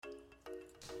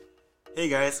Hey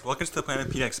guys, welcome to the Planet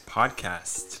PDX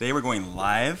podcast. Today we're going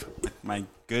live with my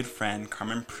good friend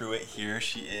Carmen Pruitt here.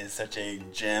 She is such a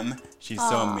gem. She's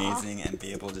so amazing, and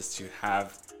be able just to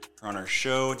have her on our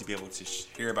show, to be able to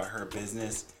hear about her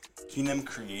business, Kingdom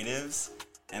Creatives,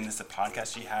 and this is a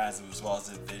podcast she has, as well as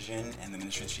the vision and the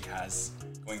ministry she has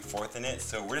going forth in it.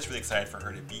 So we're just really excited for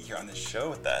her to be here on the show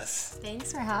with us.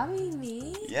 Thanks for having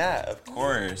me. Yeah, of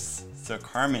course. So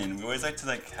Carmen, we always like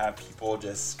to have people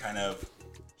just kind of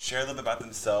share a little bit about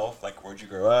themselves, like where'd you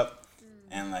grow up,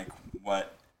 and like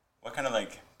what kind of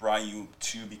brought you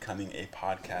to becoming a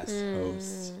podcast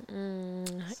host.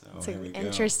 So it's an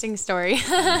interesting story.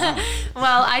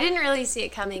 Well, I didn't really see it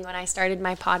coming when I started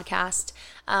my podcast.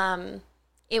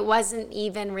 It wasn't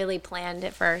even really planned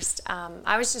at first.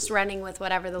 I was just running with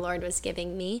whatever the Lord was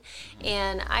giving me,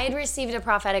 and I had received a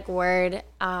prophetic word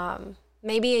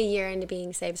maybe a year into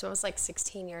being saved, so I was like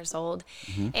 16 years old.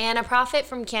 And a prophet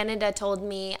from Canada told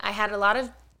me I had a lot of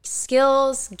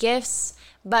skills, gifts,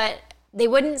 but they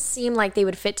wouldn't seem like they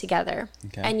would fit together.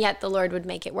 Okay. And yet the Lord would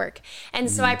make it work.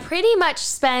 And so I pretty much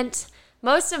spent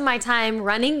most of my time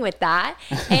running with that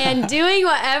and doing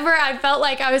whatever I felt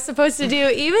like I was supposed to do,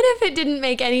 even if it didn't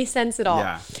make any sense at all.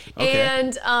 Yeah.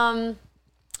 Okay.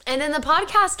 And then the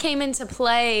podcast came into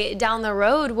play down the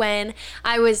road when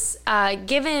I was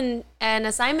given an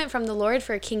assignment from the Lord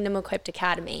for Kingdom Equipped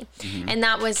Academy. And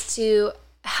that was to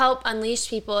help unleash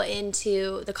people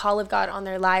into the call of God on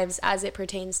their lives as it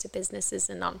pertains to businesses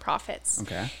and nonprofits.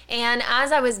 Okay. And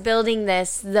as I was building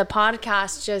this, the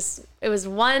podcast it was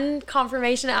one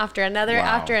confirmation after another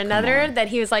that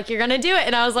he was like, you're going to do it.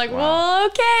 And I was like, well,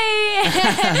 okay.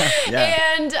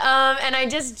 And I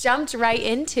just jumped right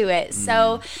into it.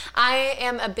 So I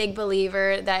am a big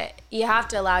believer that you have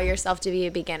to allow yourself to be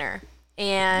a beginner.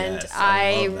 And yes,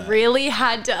 I really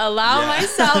had to allow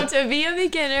myself to be a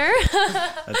beginner.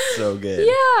 That's so good.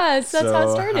 Yeah, so that's how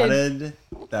it started. How did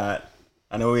that,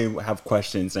 I know we have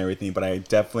questions and everything, but I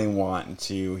definitely want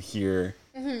to hear,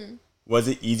 was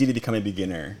it easy to become a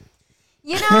beginner?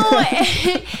 You know,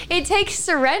 it takes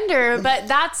surrender, but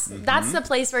that's the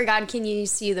place where God can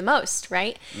use you the most,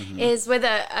 right? Is with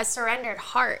a surrendered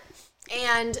heart.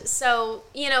 And so,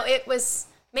 it was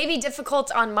maybe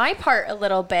difficult on my part a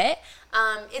little bit.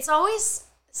 It's always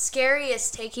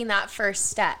scariest taking that first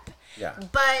step. Yeah.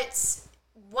 But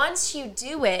once you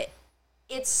do it,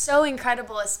 it's so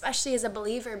incredible, especially as a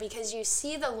believer, because you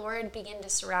see the Lord begin to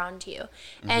surround you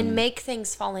and make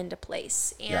things fall into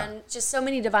place. And just so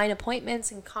many divine appointments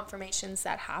and confirmations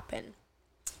that happen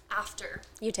after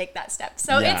you take that step.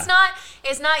 So it's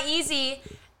not easy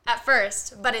at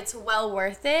first, but it's well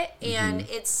worth it. And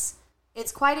it's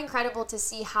quite incredible to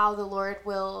see how the Lord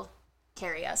will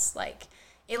carry us.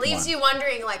 It leaves you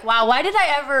wondering, wow, why did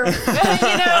I ever,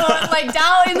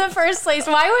 doubt in the first place?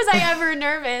 Why was I ever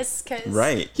nervous? Because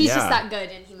he's just that good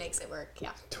and he makes it work.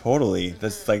 Yeah. Totally.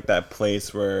 That's that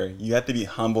place where you have to be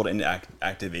humbled into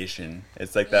activation.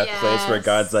 It's that place where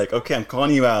God's like, okay, I'm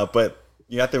calling you out, but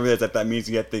you have to realize that means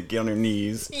you have to get on your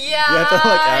knees. Yeah. You have to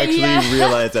actually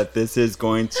realize that this is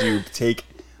going to take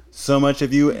so much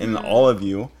of you and all of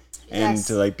you. And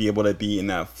to be able to be in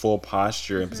that full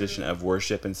posture and position of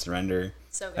worship and surrender.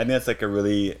 So good. I think that's a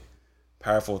really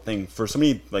powerful thing for so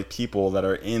many people that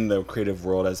are in the creative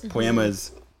world, as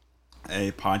Poema's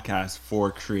a podcast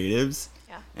for creatives.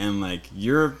 Yeah. And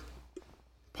your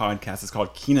podcast is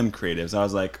called Kingdom Creatives. I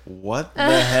was like, what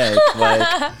the heck?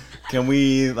 Can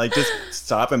we just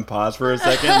stop and pause for a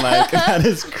second? That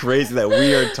is crazy that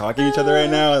we are talking to each other right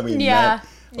now. We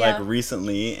met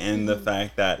recently, and the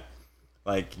fact that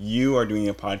you are doing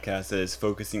a podcast that is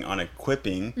focusing on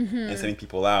equipping and sending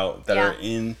people out that are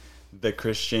in the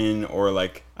Christian, or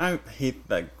I hate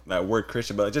that word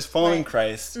Christian, but just following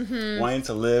Christ, wanting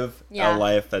to live a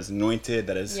life that's anointed,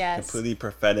 that is completely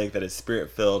prophetic, that is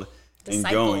spirit filled, and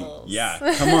going. Yeah,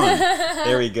 come on.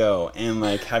 There we go. And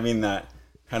having that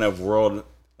kind of world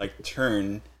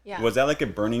turn. Yeah. Was that a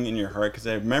burning in your heart? Because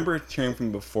I remember hearing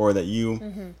from before that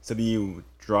you said that you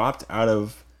dropped out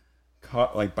of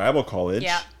Bible college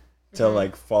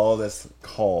to follow this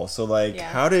call. So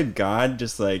how did God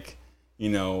just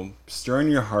stir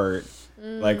in your heart?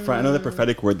 I know the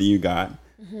prophetic word that you got,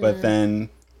 but then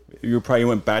you probably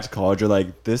went back to college. You're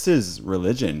this is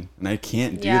religion and I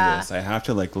can't do this. I have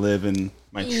to live in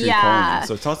my true calling.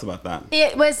 So tell us about that.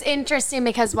 It was interesting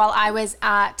because while I was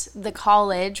at the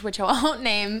college, which I won't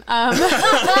name, while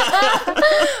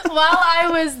I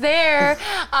was there,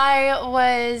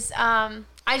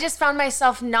 I just found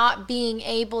myself not being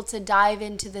able to dive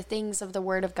into the things of the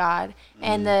Word of God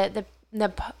and the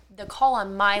call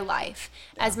on my life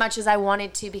as much as I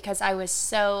wanted to, because I was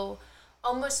so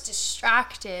almost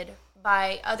distracted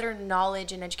by other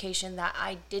knowledge and education that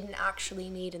I didn't actually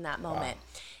need in that moment.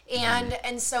 Wow.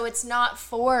 And so it's not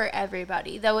for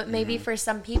everybody, though it may be for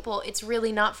some people. It's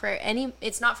really not for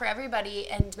it's not for everybody,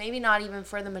 and maybe not even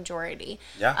for the majority.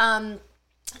 Yeah.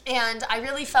 And I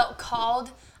really felt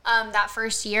called that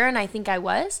first year, and I think I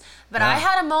was. But I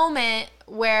had a moment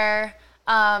where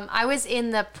I was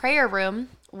in the prayer room,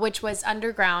 which was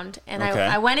underground, and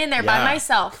I went in there by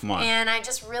myself, and I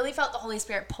just really felt the Holy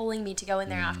Spirit pulling me to go in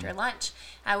there after lunch.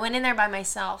 I went in there by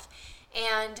myself,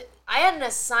 and I had an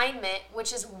assignment,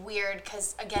 which is weird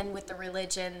because, again, with the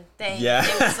religion thing,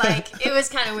 it was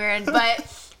kind of weird,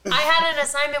 but I had an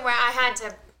assignment where I had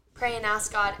to pray and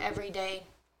ask God every day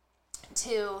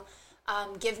to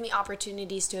give me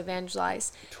opportunities to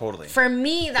evangelize. Totally. For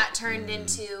me, that turned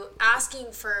into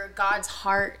asking for God's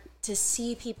heart to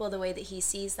see people the way that he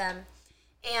sees them,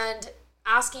 and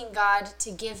asking God to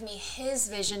give me his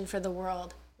vision for the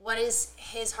world. What is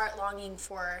his heart longing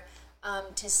for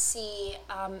to see?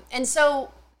 And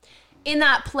so in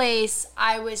that place,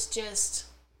 I was just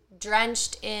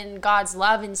drenched in God's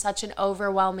love in such an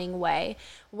overwhelming way,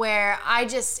 where I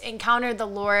just encountered the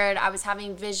Lord. I was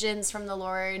having visions from the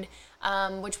Lord,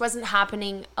 which wasn't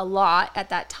happening a lot at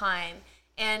that time.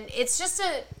 And it's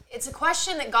a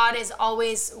question that God is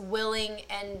always willing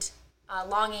and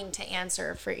longing to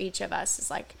answer for each of us. Is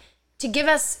like to give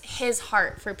us his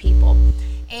heart for people.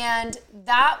 And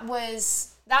that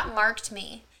marked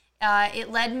me.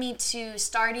 It led me to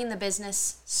starting the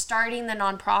business, starting the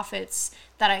nonprofits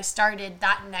that I started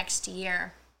that next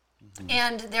year.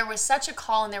 And there was such a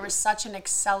call, and there was such an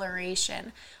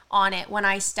acceleration on it when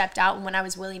I stepped out and when I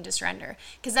was willing to surrender.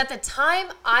 Because at the time,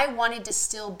 I wanted to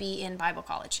still be in Bible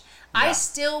college. Yeah. I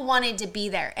still wanted to be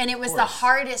there. And it was the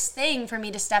hardest thing for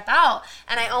me to step out.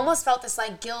 And I almost felt this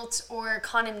like guilt or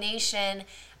condemnation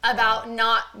about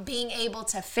not being able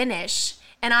to finish.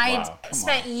 And I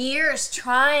spent years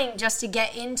trying just to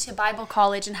get into Bible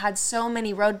college and had so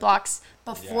many roadblocks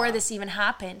before this even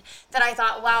happened that I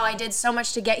thought, wow, I did so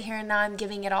much to get here and now I'm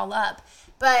giving it all up.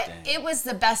 But it was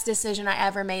the best decision I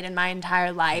ever made in my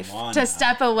entire life to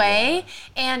step away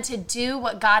and to do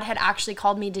what God had actually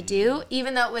called me to do,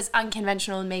 even though it was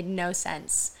unconventional and made no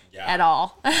sense at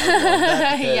all. I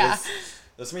love that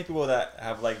there's so many people that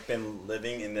have like been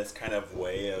living in this kind of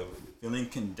way of feeling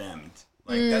condemned.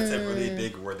 Like that's a really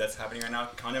big word that's happening right now.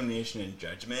 Condemnation and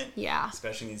judgment. Yeah.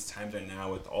 Especially in these times right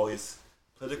now with all these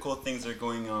political things that are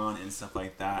going on and stuff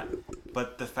like that.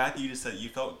 But the fact that you just said you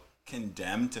felt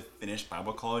condemned to finish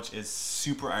Bible college is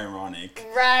super ironic.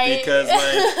 Right. Because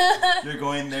like you're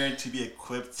going there to be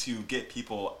equipped to get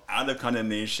people out of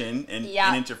condemnation and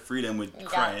into freedom with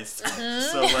Christ.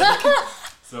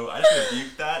 So I just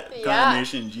rebuke that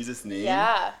condemnation in Jesus' name.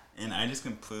 Yeah. And I just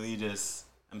completely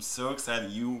I'm so excited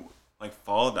that you like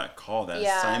followed that call, that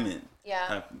assignment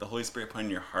that the Holy Spirit put in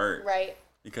your heart. Right.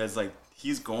 Because like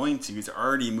he's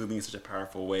already moving in such a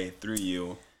powerful way through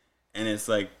you. And it's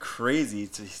like crazy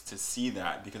to see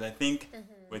that, because I think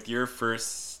with your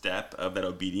first step of that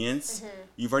obedience,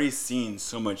 you've already seen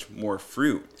so much more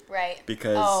fruit. Right.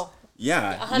 Because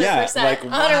 100%. Like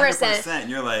 100%.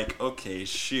 You're like, okay,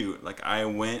 shoot, like I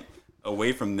went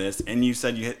away from this, and you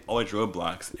said you hit all these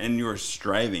roadblocks, and you were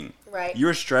striving. Right. You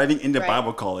were striving into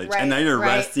Bible college, and now you're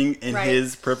resting in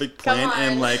His perfect plan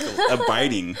and like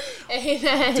abiding.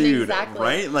 Amen. Dude, exactly.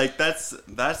 Right? Like that's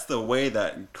the way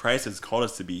that Christ has called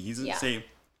us to be. He doesn't say,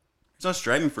 he's not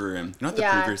striving for Him. You don't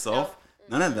have to prove yourself.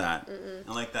 No. None of that.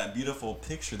 And like that beautiful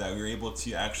picture that we were able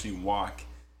to actually walk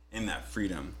in that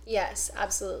freedom. Yes,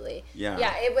 absolutely. Yeah.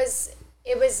 Yeah, it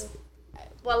was.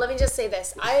 Well, let me just say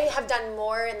this. I have done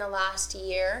more in the last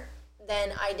year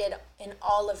than I did in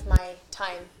all of my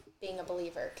time being a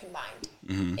believer combined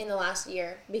in the last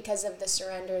year because of the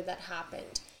surrender that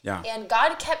happened. Yeah. And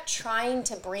God kept trying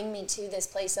to bring me to this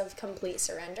place of complete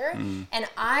surrender. And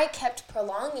I kept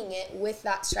prolonging it with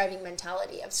that striving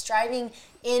mentality of striving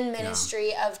in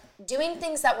ministry, of doing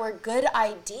things that were good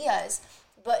ideas,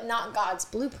 but not God's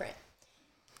blueprint.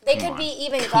 They could be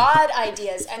even God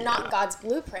ideas and not God's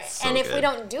blueprint. So and if good. we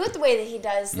don't do it the way that He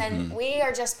does, then we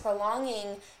are just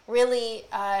prolonging, really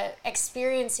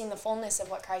experiencing the fullness of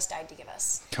what Christ died to give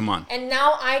us. Come on. And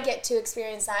now I get to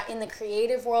experience that in the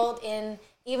creative world,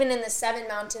 even in the 7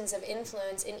 mountains of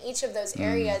influence. In each of those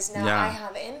areas, now I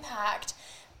have impact.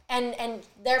 And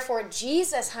therefore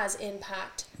Jesus has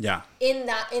impact in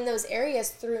those areas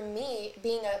through me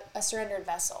being a surrendered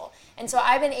vessel. And so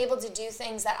I've been able to do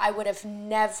things that I would have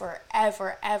never,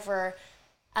 ever, ever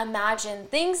imagined.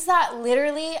 Things that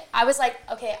literally I was like,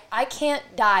 okay, I can't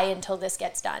die until this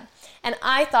gets done. And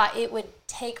I thought it would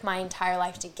take my entire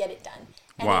life to get it done.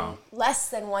 And in less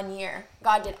than 1 year,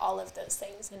 God did all of those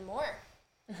things and more.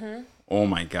 Mm-hmm. Oh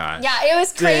my gosh. Yeah, it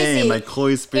was crazy. Dang, like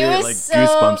Holy Spirit, like so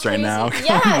goosebumps crazy. Right now.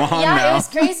 It was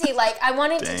crazy. Like I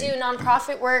wanted to do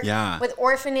nonprofit work with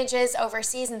orphanages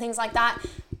overseas and things like that.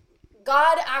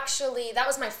 God actually, that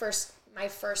was my first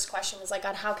question was like,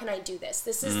 God, how can I do this?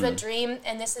 This is the dream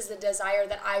and this is the desire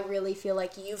that I really feel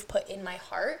like you've put in my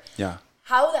heart. Yeah.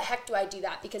 How the heck do I do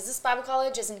that? Because this Bible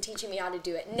college isn't teaching me how to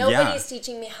do it. Nobody's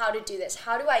teaching me how to do this.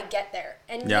 How do I get there?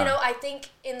 And, I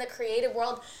think in the creative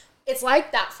world, it's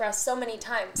like that for us so many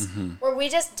times where we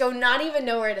just do not even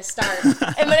know where to start.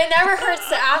 But it never hurts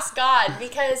to ask God,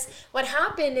 because what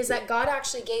happened is that God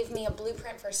actually gave me a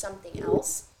blueprint for something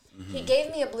else. Mm-hmm. He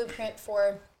gave me a blueprint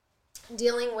for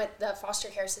dealing with the foster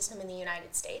care system in the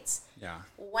United States. Yeah.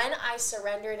 When I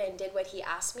surrendered and did what he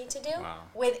asked me to do,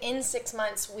 within 6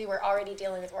 months, we were already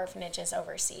dealing with orphanages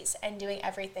overseas and doing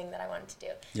everything that I wanted to do.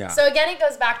 Yeah. So again, it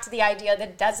goes back to the idea that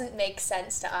it doesn't make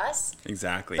sense to us.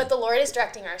 Exactly. But the Lord is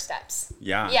directing our steps.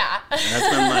 Yeah. Yeah. And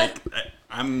that's been like,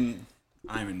 I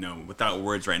don't even know without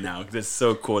words right now, because it's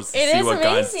so cool to see what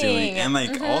God's doing. And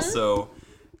like also,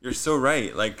 you're so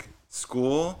right. Like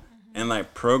school and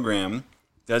like program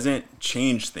doesn't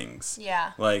change things.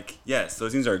 Yeah. Like, yes,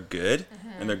 those things are good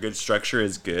and their good structure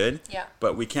is good. Yeah.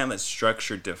 But we can't let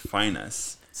structure define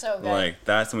us. So good. Like,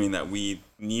 that's something that we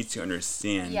need to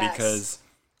understand because,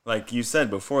 like you said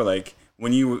before, like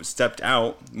when you stepped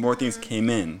out, more things came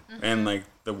in. And like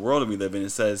the world we live in,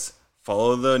 it says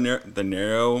follow the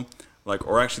narrow, like,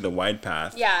 or actually the wide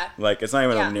path. Yeah. Like, it's not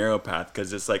even a narrow path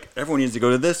because it's like everyone needs to go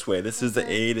to this way. This is the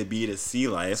A to B to C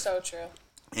life. So true.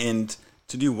 And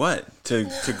to do what? To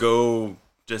go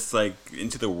just like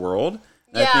into the world?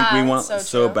 I think we want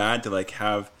so bad to like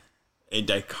have a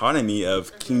dichotomy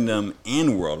of kingdom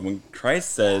and world. When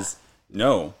Christ says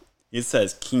no, he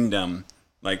says kingdom,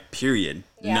 like period.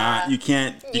 Not you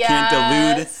can't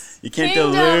dilute the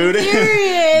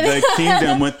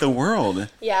kingdom with the world.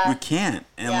 Yeah. You can't.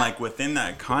 And like within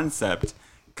that concept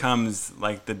comes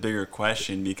like the bigger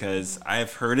question, because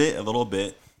I've heard it a little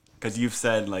bit, because you've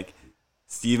said like,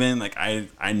 Stephen, like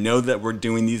I know that we're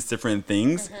doing these different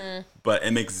things, but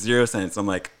it makes zero sense. I'm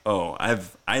like, oh,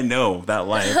 I know that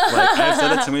life. Like I've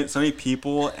said it to so many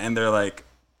people, and they're like,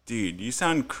 dude, you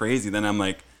sound crazy. Then I'm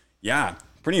like, yeah,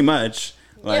 pretty much.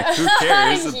 Like who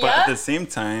cares? But at the same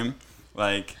time,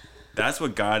 like that's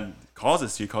what God calls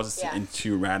us to. He calls us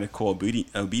into radical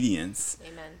obedience.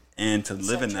 Amen. And to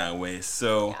live in that way.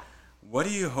 So, what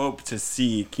do you hope to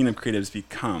see Kingdom Creatives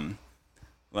become?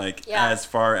 Like as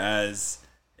far as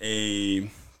a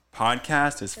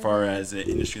podcast, as far as an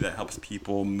industry that helps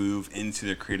people move into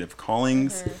their creative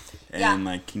callings and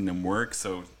like kingdom work.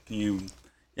 So can you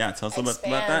tell us a little bit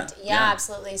about that? Yeah,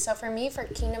 absolutely. So for me, for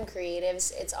Kingdom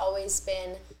Creatives, it's always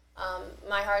been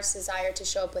my heart's desire to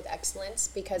show up with excellence,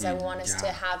 because I want us to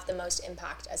have the most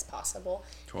impact as possible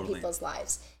in people's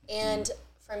lives. And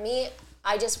for me,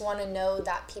 I just want to know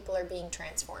that people are being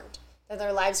transformed, that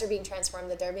their lives are being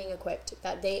transformed, that they're being equipped,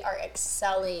 that they are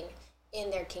excelling in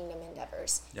their kingdom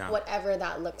endeavors, whatever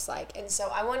that looks like. And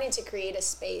so I wanted to create a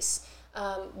space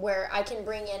where I can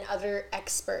bring in other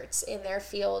experts in their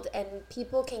field, and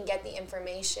people can get the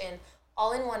information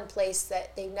all in one place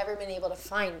that they've never been able to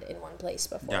find in one place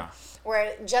before. Yeah.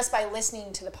 Where just by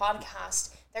listening to the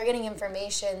podcast, they're getting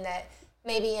information that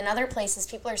maybe in other places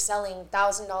people are selling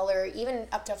 $1,000, even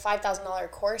up to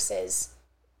 $5,000 courses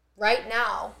right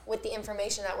now with the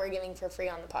information that we're giving for free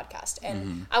on the podcast.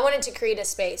 And I wanted to create a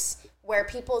space where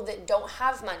people that don't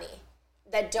have money,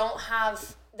 that don't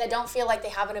feel like they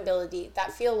have an ability,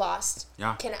 that feel lost,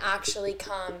 can actually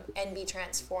come and be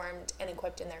transformed and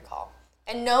equipped in their call,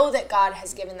 and know that God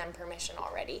has given them permission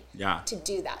already to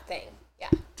do that thing. Yeah.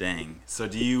 Dang. So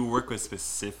do you work with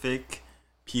specific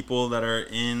people that are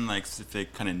in like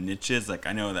specific kind of niches? Like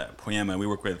I know that Poema, we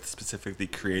work with specifically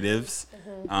creatives.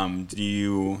 Do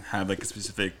you have like a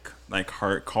specific like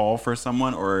heart call for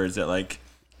someone, or is it like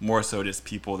more so just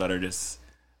people that are just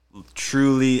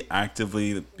truly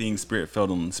actively being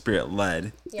spirit-filled and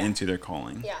spirit-led into their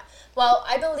calling? Yeah. Well,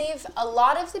 I believe a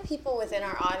lot of the people within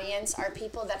our audience are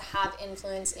people that have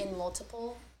influence in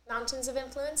multiple mountains of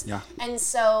influence. Yeah. And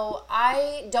so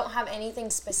I don't have anything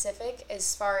specific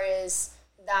as far as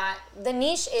that. The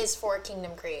niche is for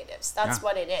Kingdom Creatives. That's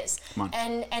what it is.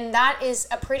 And that is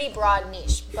a pretty broad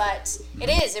niche, but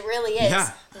it really is.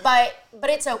 Yeah. But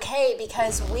it's okay,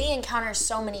 because we encounter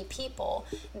so many people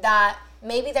that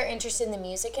maybe they're interested in the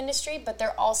music industry, but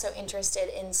they're also interested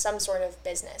in some sort of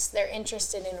business. They're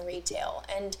interested in retail.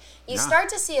 And you start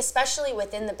to see, especially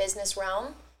within the business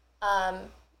realm,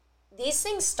 these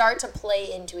things start to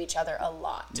play into each other a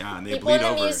lot. Yeah, and they bleed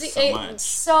over so much.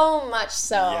 So much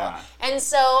so. Yeah. And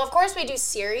so, of course, we do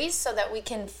series so that we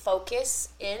can focus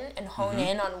in and hone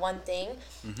in on one thing.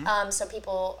 So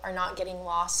people are not getting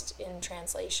lost in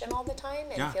translation all the time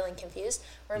and feeling confused.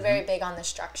 We're very big on the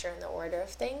structure and the order of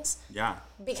things. Yeah.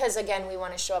 Because, again, we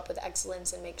want to show up with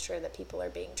excellence and make sure that people are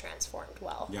being transformed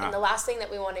well. Yeah. And the last thing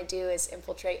that we want to do is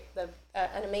infiltrate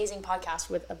an amazing podcast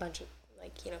with a bunch of,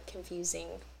 confusing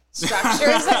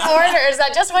structures and orders.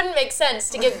 That just wouldn't make sense.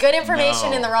 To give good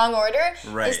information in the wrong order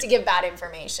is to give bad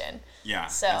information. Yeah,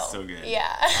 so, that's so good.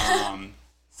 Yeah.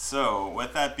 So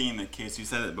with that being the case, you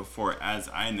said it before, as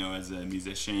I know, as a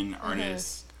musician,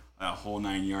 artist, that whole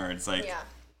 9 yards,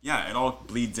 it all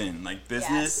bleeds in. Like,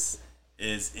 business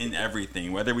is in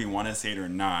everything, whether we want to say it or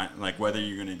not. Like, whether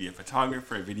you're going to be a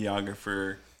photographer, a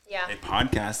videographer, a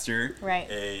podcaster,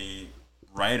 a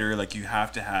writer, like, you have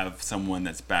to have someone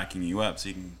that's backing you up so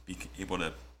you can be able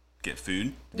to get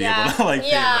food, be able to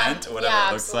pay rent or whatever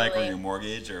it looks like, or your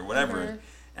mortgage or whatever,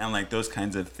 and those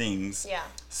kinds of things.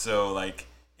 So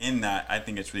in that, I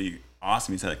think it's really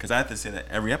awesome you said it, because I have to say that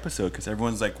every episode, because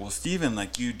everyone's like, well, Steven,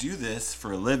 you do this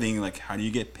for a living, how do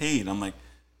you get paid? I'm like,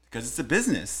 because it's a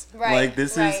business.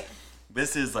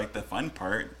 This is the fun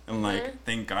part, and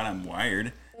thank God I'm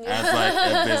wired as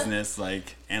a business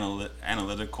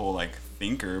analytical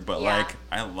thinker, but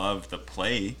I love the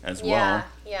play as well.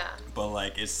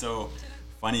 But it's so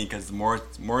funny because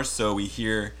more so we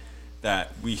hear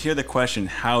the question,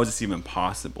 how is this even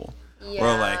possible?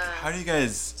 Or how do you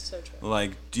guys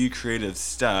do creative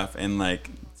stuff and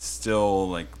still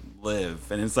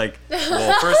live? And it's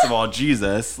well, first of all,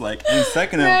 Jesus, and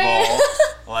second of all,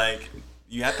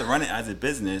 you have to run it as a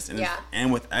business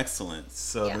and with excellence.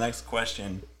 So the next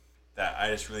question that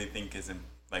I just really think is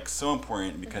so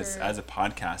important, because as a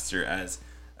podcaster, as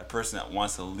a person that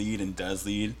wants to lead and does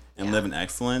lead and live in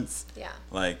excellence,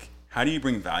 how do you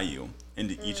bring value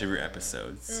into each of your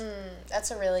episodes?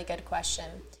 That's a really good question.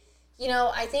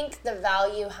 I think the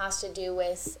value has to do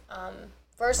with,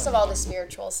 first of all, the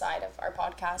spiritual side of our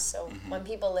podcast. So when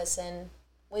people listen,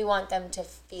 we want them to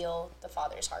feel the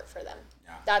Father's heart for them.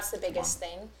 That's the biggest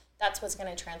thing. That's what's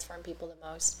going to transform people the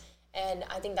most. And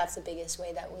I think that's the biggest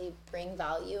way that we bring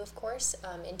value, of course,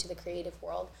 into the creative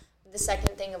world. The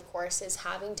second thing, of course, is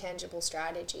having tangible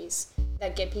strategies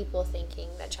that get people thinking,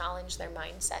 that challenge their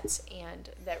mindsets, and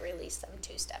that release them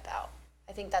to step out.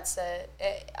 I think that's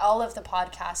all of the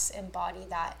podcasts embody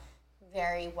that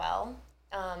very well.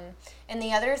 And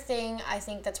the other thing I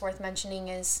think that's worth mentioning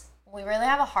is we really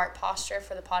have a heart posture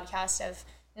for the podcast of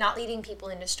not leading people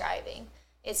into striving.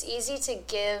 It's easy to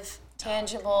give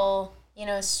tangible,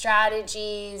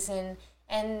 strategies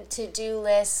and to-do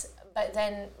lists, but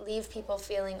then leave people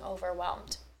feeling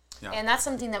overwhelmed. And that's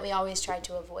something that we always try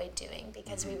to avoid doing,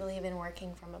 because we believe in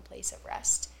working from a place of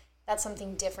rest. That's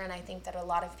something different, I think, that a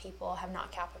lot of people have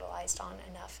not capitalized on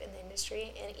enough in the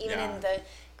industry, and even in the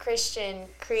Christian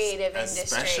creative industry.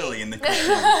 Especially in the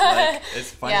Christian.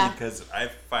 It's funny because I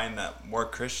find that more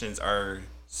Christians are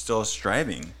still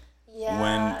striving.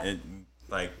 When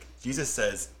Jesus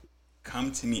says,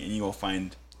 come to me and you will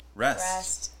find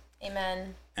rest.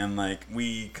 Amen. And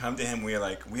we come to him,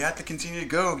 we're we have to continue to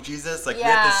go, Jesus. We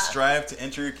have to strive to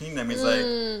enter your kingdom. He's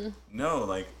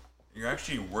no, you're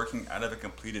actually working out of a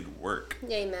completed work.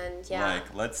 Amen. Yeah.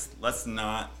 Let's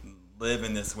not live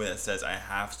in this way that says I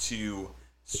have to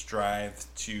strive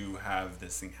to have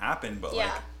this thing happen, but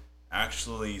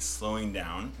actually slowing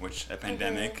down, which a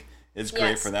pandemic is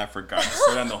great for that, for God to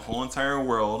slow down the whole entire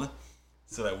world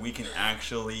so that we can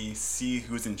actually see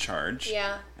who's in charge.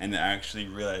 And actually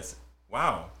realize,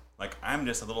 wow, I'm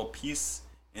just a little piece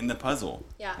in the puzzle.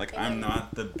 I'm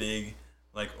not the big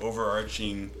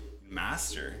overarching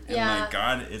master, and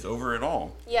God is over it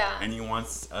all, and he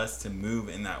wants us to move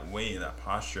in that way, that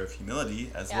posture of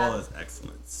humility as well as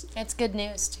excellence. It's good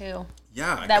news too,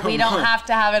 that we don't have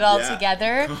to have it all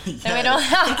together, that we don't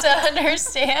have to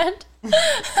understand. But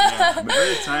at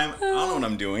the time, I don't know what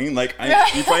I'm doing.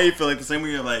 You probably feel the same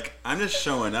way. You're I'm just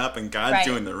showing up and God's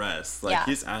doing the rest.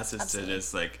 He's asked us to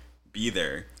just be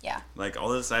there. All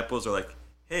the disciples are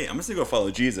hey, I'm just gonna go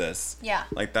follow Jesus.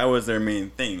 That was their main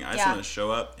thing. I just want to show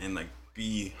up and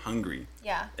be hungry.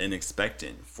 And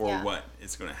expectant for what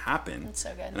is gonna happen. That's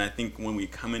so good. And I think when we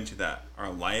come into that,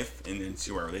 our life and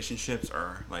into our relationships,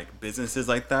 our businesses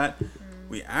that,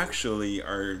 we actually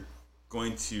are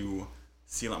going to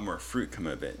see a lot more fruit come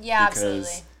of it.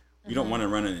 Because we don't want to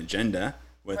run an agenda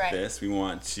with this. We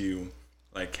want to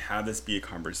have this be a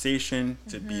conversation,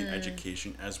 to be an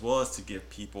education, as well as to give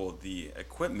people the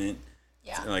equipment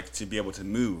to be able to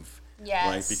move.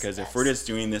 Because if we're just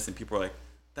doing this and people are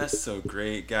that's so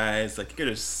great, guys. Like, you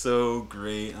guys are so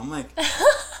great. I'm like,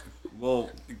 well,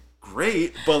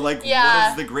 great, but like,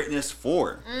 what is the greatness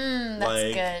for? That's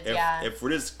like, good. If we're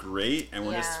just great and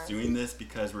we're just doing this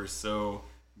because we're so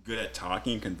good at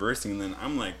talking and conversing, then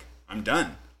I'm like, I'm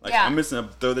done. Like, I'm just gonna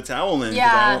throw the towel in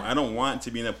because I don't want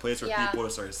to be in a place where people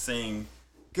start saying,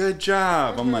 "Good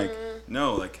job." I'm like,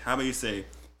 no. Like, how about you say,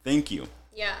 "Thank you."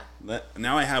 Yeah.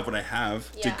 Now I have what I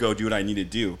have to go do what I need to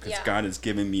do because God has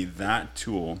given me that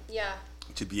tool. Yeah.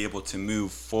 To be able to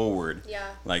move forward. Yeah.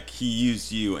 Like, he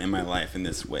used you in my life in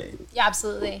this way. Yeah,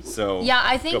 absolutely. So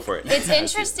I think go for it. It's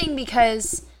interesting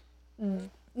because,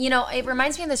 you know, it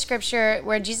reminds me of the scripture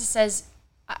where Jesus says,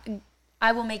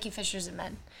 I will make you fishers of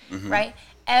men, right?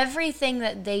 Everything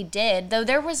that they did, though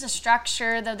there was a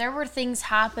structure, though there were things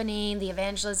happening, the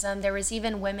evangelism, there was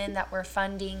even women that were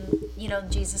funding, you know,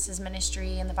 Jesus's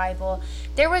ministry in the Bible.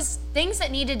 There was things that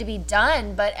needed to be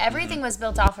done, but everything was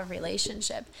built off of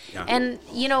relationship. Yeah. And,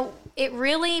 you know, it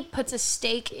really puts a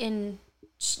stake in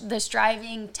the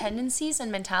striving tendencies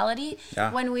and mentality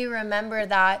when we remember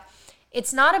that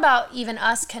it's not about even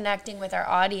us connecting with our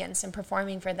audience and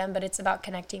performing for them, but it's about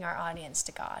connecting our audience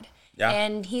to God. Yeah.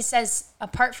 And he says,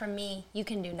 apart from me, you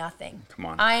can do nothing. Come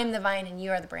on. I am the vine and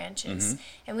you are the branches.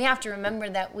 And we have to remember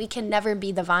that we can never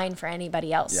be the vine for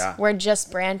anybody else. Yeah. We're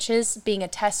just branches being a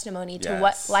testimony to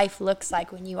what life looks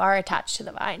like when you are attached to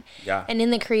the vine. Yeah. And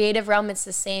in the creative realm, it's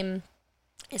the same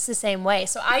way.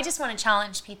 So I just want to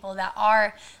challenge people that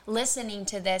are listening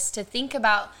to this to think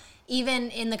about,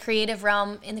 even in the creative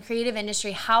realm, in the creative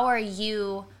industry, how are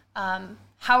you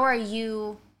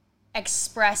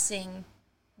expressing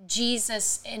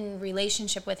Jesus in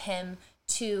relationship with him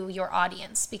to your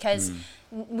audience? Because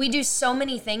we do so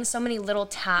many things, so many little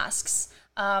tasks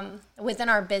within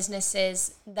our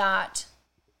businesses that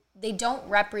they don't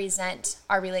represent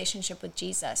our relationship with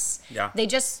Jesus. Yeah. They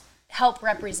just help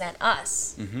represent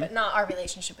us, but not our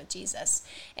relationship with Jesus.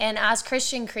 And as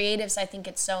Christian creatives, I think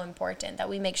it's so important that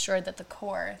we make sure that the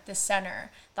core, the center,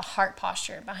 the heart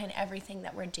posture behind everything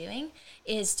that we're doing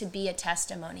is to be a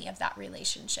testimony of that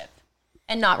relationship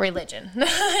and not religion.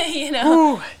 You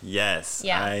know? Ooh, yes,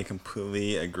 yeah. I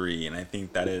completely agree. And I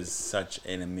think that is such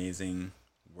an amazing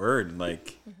word.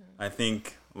 Like, I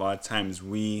think a lot of times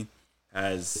we,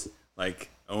 as like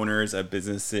owners of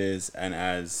businesses and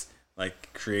as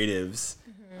like creatives,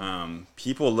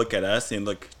 people look at us and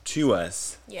look to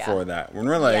us for that. When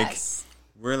we're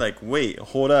like, wait,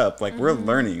 hold up. Like, we're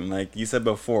learning. Like you said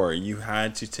before, you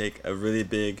had to take a really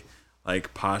big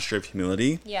like posture of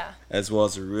humility, as well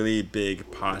as a really big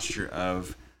posture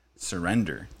of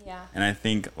surrender. Yeah. And I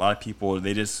think a lot of people,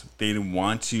 they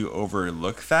want to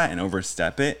overlook that and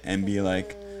overstep it and be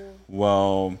like,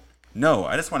 well, no,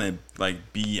 I just want to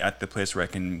like be at the place where I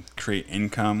can create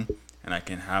income and I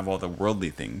can have all the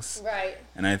worldly things. Right.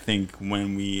 And I think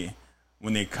when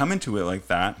they come into it like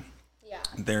that,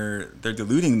 they're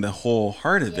diluting the whole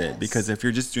heart of it, because if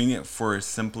you're just doing it for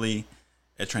simply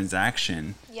a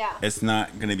transaction, it's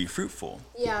not going to be fruitful.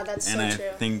 Yeah, that's so true. And I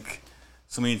think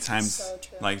so many times,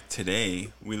 like today,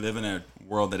 we live in a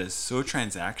world that is so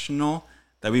transactional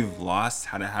that we've lost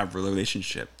how to have a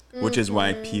relationship, which is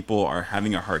why people are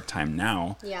having a hard time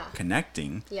now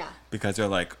connecting, because they're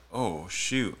like, oh,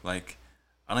 shoot, like,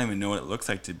 I don't even know what it looks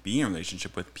like to be in a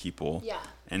relationship with people. Yeah.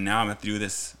 And now I'm going to do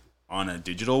this on a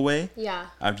digital way. Yeah.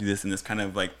 I have to do this in this kind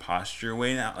of like posture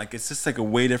way now. Like, it's just like a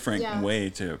way different way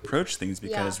to approach things,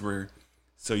 because we're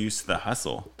so used to the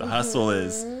hustle. The hustle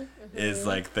is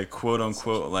like the quote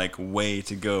unquote like way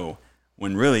to go,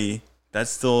 when really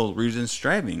that's still rooted in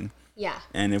striving. Yeah.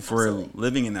 And if we're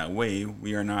living in that way,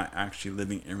 we are not actually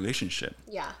living in a relationship.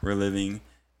 Yeah. We're living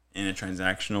in a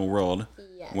transactional world.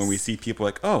 Yes. When we see people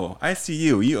like, oh, I see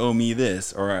you, you owe me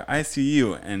this, or I see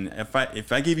you, and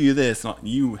if I give you this,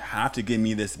 you have to give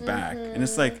me this back. And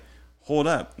it's like, hold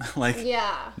up. Like,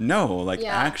 no, like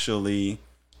actually,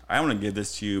 I want to give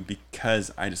this to you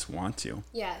because I just want to.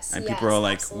 Yes. And people are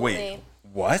like, wait,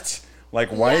 what? Like,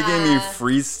 why are you giving me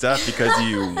free stuff because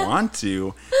you want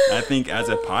to? And I think as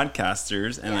a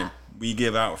podcasters, and like we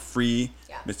give out free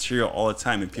material all the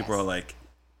time, and people are like,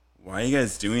 why are you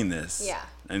guys doing this? Yeah.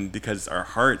 And because our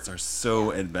hearts are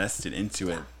so invested into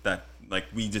it that like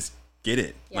we just get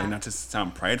it. Like, not to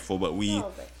sound prideful, but we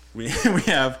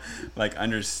have like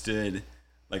understood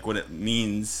like what it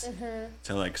means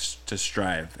to like to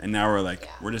strive. And now we're like,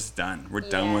 we're just done. We're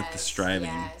done with the striving.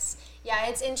 Yes. Yeah,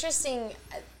 it's interesting.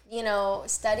 You know,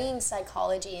 studying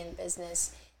psychology in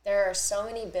business, there are so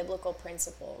many biblical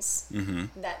principles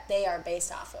that they are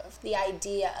based off of. The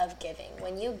idea of giving.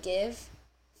 When you give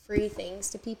free things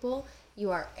to people,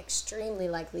 you are extremely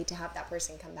likely to have that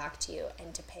person come back to you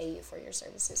and to pay you for your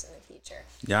services in the future.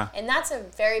 Yeah. And that's a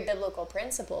very biblical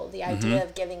principle, the idea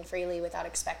of giving freely without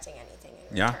expecting anything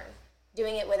in return.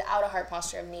 Doing it without a heart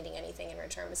posture of needing anything in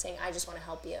return, but saying, I just want to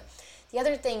help you. The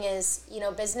other thing is,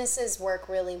 businesses work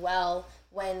really well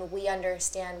when we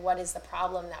understand what is the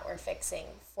problem that we're fixing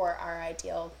for our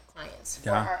ideal clients,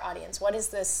 for our audience. What is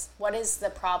the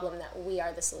problem that we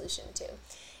are the solution to?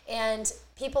 And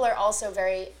people are also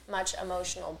very much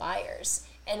emotional buyers.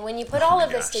 And when you put all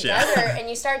of this together and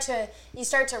you start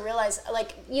to realize,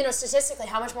 statistically,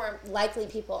 how much more likely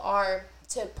people are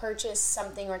to purchase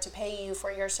something or to pay you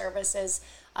for your services,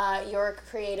 your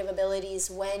creative abilities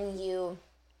when you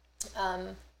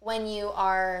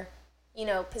are,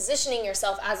 positioning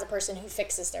yourself as a person who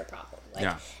fixes their problem.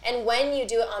 And when you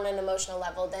do it on an emotional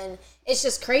level, then it's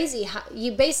just crazy how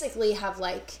you basically have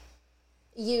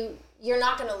you're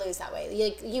not going to lose that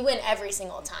way. You win every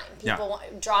single time. People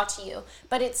draw to you.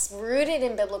 But it's rooted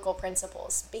in biblical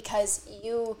principles because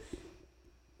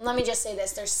let me just say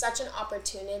this, there's such an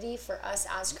opportunity for us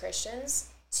as Christians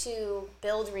to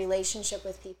build relationship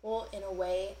with people in a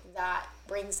way that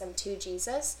brings them to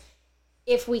Jesus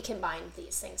if we combine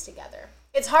these things together.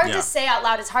 It's hard to say out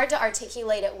loud. It's hard to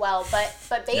articulate it well,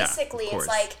 but basically it's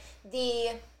like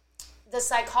the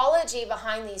psychology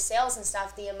behind these sales and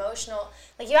stuff, the emotional,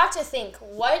 you have to think,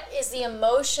 what is the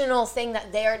emotional thing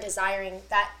that they are desiring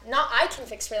that not I can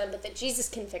fix for them, but that Jesus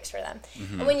can fix for them.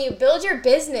 And when you build your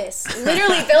business,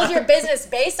 literally build your business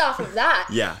based off of that,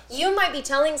 you might be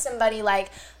telling somebody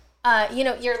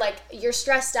you're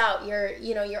stressed out,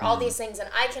 you're all these things, and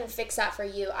I can fix that for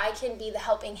you. I can be the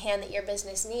helping hand that your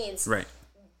business needs. Right.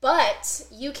 But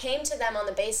you came to them on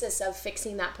the basis of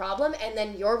fixing that problem, and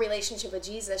then your relationship with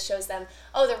Jesus shows them,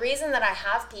 the reason that I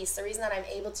have peace, the reason that I'm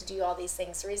able to do all these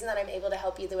things, the reason that I'm able to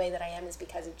help you the way that I am is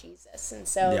because of Jesus. And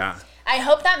so I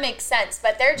hope that makes sense.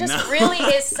 But there just really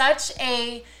is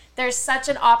there's such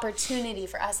an opportunity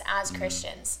for us as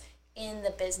Christians in the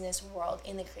business world,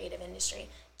 in the creative industry,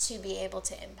 to be able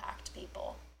to impact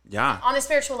people on a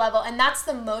spiritual level. And that's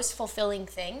the most fulfilling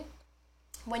thing.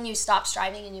 When you stop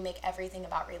striving and you make everything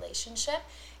about relationship,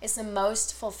 it's the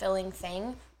most fulfilling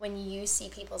thing when you see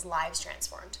people's lives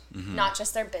transformed. Not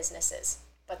just their businesses,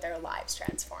 but their lives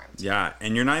transformed. Yeah,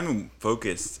 and you're not even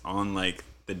focused on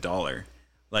the dollar.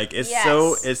 It's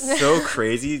so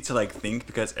crazy to think,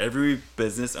 because every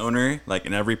business owner,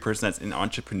 and every person that's in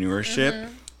entrepreneurship,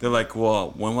 they're like,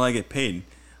 well, when will I get paid?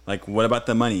 What about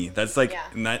the money? That's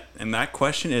and that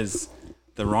question is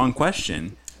the wrong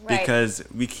question. Because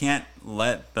we can't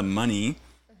let the money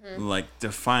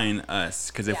define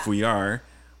us, because if we are,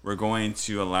 we're going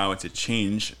to allow it to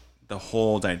change the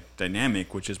whole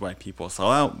dynamic, which is why people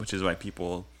sell out, which is why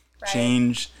people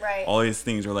change. All these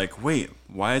things are wait,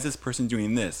 why is this person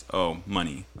doing this? Oh,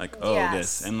 money.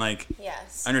 This. And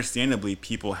understandably,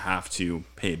 people have to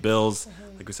pay bills,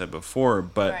 like we said before,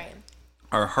 but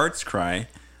our heart's cry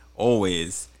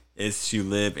always is to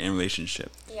live in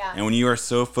relationship. And when you are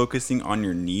so focusing on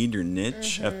your need, your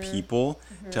niche of people,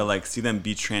 to see them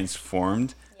be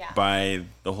transformed by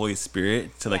the Holy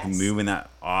Spirit, to move in that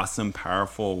awesome,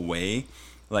 powerful way,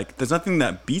 there's nothing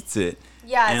that beats it.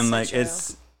 And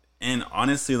and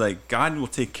honestly, God will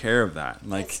take care of that.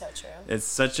 It's so true. It's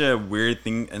such a weird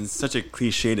thing and such a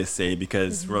cliche to say,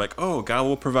 because we're God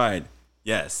will provide.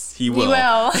 Yes, he will. He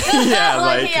will. He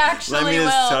actually let me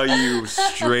just tell you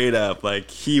straight up,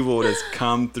 he will just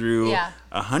come through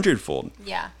 100-fold.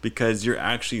 Because you're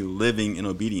actually living in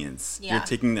obedience. You're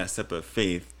taking that step of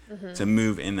faith to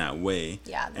move in that way.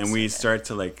 And we start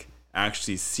to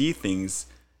actually see things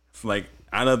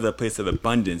out of the place of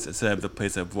abundance instead of the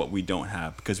place of what we don't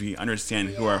have, because we understand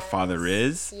who our Father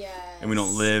is, and we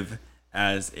don't live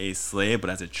as a slave but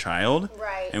as a child,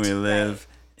 and we live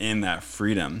in that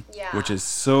freedom, which is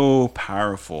so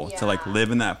powerful to live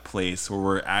in that place where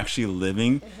we're actually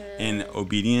living in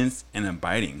obedience and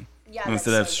abiding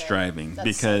instead of striving.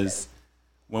 Because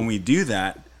when we do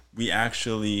that, we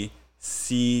actually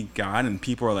see God, and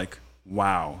people are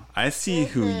wow, I see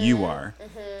who you are,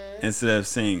 instead of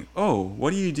saying, oh, what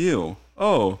do you do?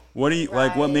 Oh, what do you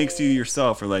what makes you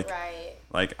yourself? Or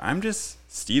I'm just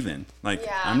Stephen.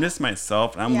 I'm just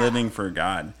myself, and I'm living for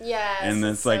God. And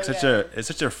it's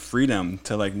such a freedom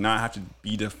to not have to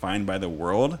be defined by the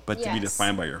world, but to be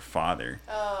defined by your Father.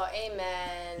 Oh,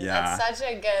 amen. That's such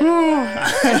a good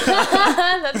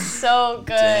one. That's so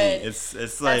good. Dang, it's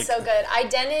that's so good.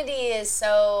 Identity is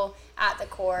so at the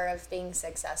core of being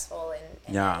successful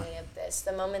in any of this.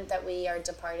 The moment that we are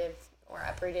departed or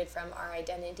uprooted from our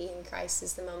identity in Christ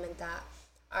is the moment that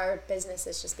our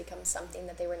businesses just become something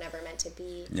that they were never meant to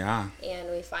be. Yeah. And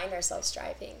we find ourselves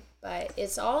striving. But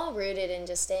it's all rooted in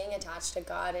just staying attached to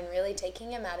God and really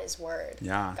taking him at his word.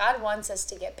 Yeah. God wants us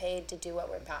to get paid to do what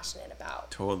we're passionate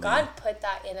about. Totally. God put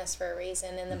that in us for a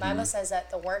reason. And the Bible says that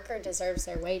the worker deserves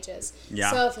their wages. Yeah.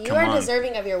 So if you are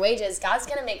deserving of your wages, God's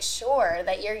going to make sure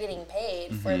that you're getting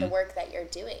paid for the work that you're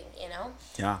doing, you know?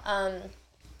 Yeah.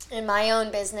 In my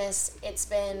own business, it's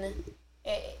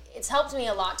helped me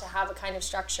a lot to have a kind of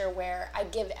structure where I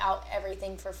give out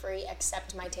everything for free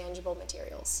except my tangible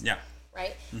materials. Yeah.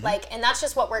 Right? Like, and that's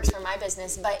just what works for my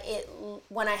business. But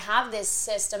when I have this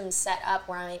system set up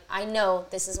where I know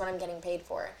this is what I'm getting paid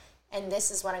for and this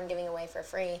is what I'm giving away for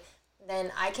free,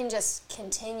 then I can just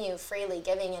continue freely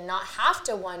giving and not have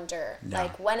to wonder,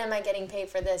 like, when am I getting paid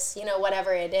for this? You know,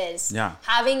 whatever it is. Yeah.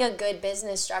 Having a good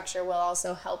business structure will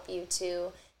also help you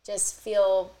to just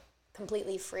feel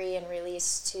completely free and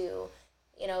released to,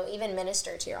 you know, even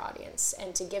minister to your audience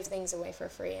and to give things away for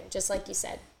free. And just like you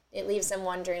said, it leaves them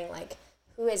wondering, like,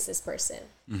 who is this person?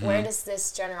 Where does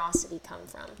this generosity come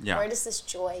from? Yeah. Where does this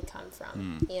joy come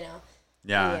from? You know?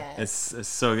 Yeah. It's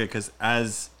so good because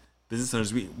as business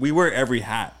owners, we wear every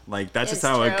hat. Like, that's just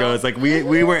how it goes. Like,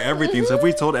 we wear everything. So if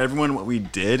we told everyone what we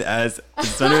did as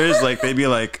business owners, like, they'd be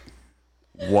like,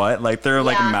 what? Like, their,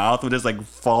 like, mouth would just, like,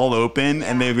 fall open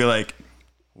and they'd be like,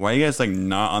 why are you guys, like,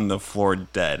 not on the floor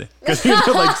dead? Because you're,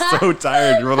 like, so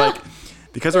tired. We're like,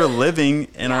 because we're living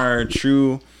in our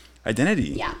true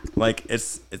identity. Yeah. Like,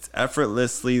 it's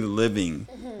effortlessly living.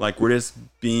 Like, we're just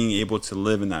being able to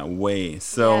live in that way.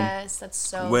 So yes, that's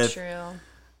so with true.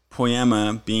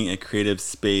 Poiema being a creative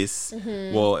space,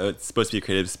 well, it's supposed to be a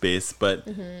creative space, but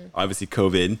obviously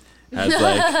COVID has,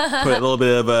 like, put a little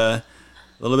bit of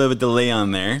a delay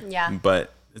on there. Yeah.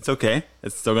 But it's okay.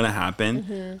 It's still gonna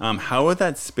happen. How would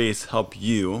that space help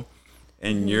you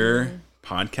in your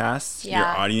podcast, your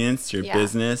audience, your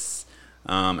business,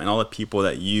 and all the people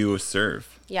that you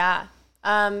serve? Yeah.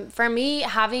 For me,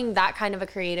 having that kind of a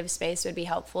creative space would be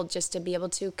helpful just to be able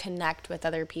to connect with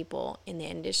other people in the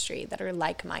industry that are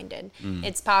like-minded.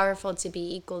 It's powerful to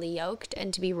be equally yoked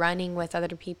and to be running with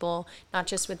other people, not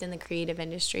just within the creative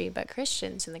industry, but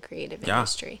Christians in the creative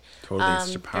industry. Totally.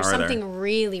 It's power there's something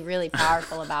really, really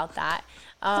powerful about that.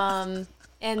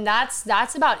 And that's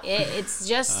about it. It's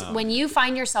just when you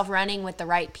find yourself running with the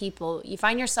right people, you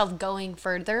find yourself going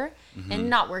further and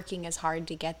not working as hard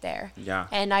to get there. Yeah.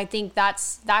 And I think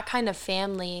that's that kind of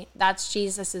family, that's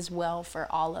Jesus's will for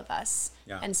all of us.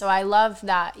 Yeah. And so I love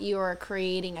that you are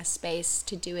creating a space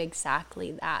to do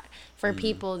exactly that for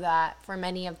people that, for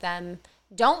many of them,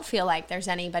 don't feel like there's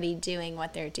anybody doing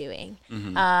what they're doing.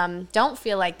 Don't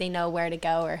feel like they know where to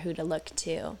go or who to look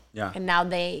to. Yeah. And now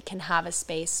they can have a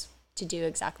space to do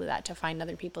exactly that, to find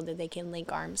other people that they can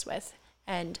link arms with.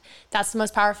 And that's the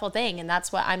most powerful thing. And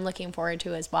that's what I'm looking forward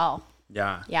to as well.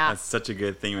 Yeah. Yeah. That's such a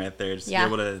good thing right there. Just to be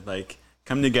able to, like,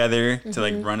 come together to,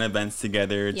 like, run events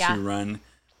together, to run,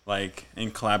 like,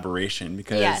 in collaboration.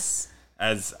 Because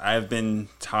as I've been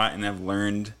taught and I've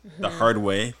learned the hard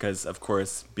way, because, of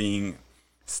course, being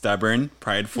stubborn,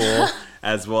 prideful,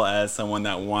 as well as someone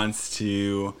that wants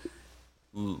to,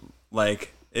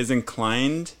 like, is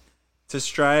inclined to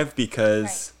strive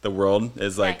because the world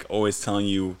is, like, always telling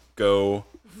you go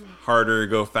harder,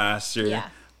 go faster.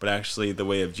 But actually the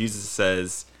way of Jesus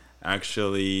says,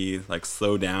 actually, like,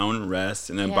 slow down, rest,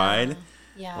 and abide.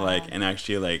 Like, and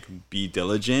actually, like, be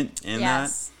diligent in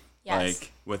that.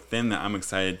 Like, within that, I'm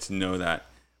excited to know that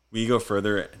we go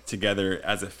further together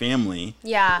as a family.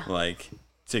 Like,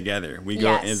 together. We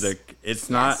go as a, it's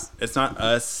not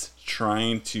us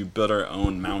trying to build our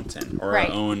own mountain or our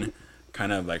own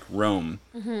kind of, like, Rome.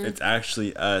 It's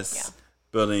actually us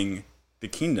building the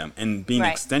kingdom and being an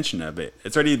extension of it.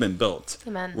 It's already been built.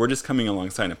 Amen. We're just coming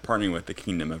alongside and partnering with the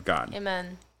kingdom of God.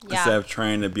 Amen. Instead of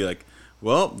trying to be like,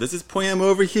 well, this is Poiema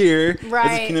over here. This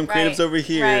is Kingdom Creatives over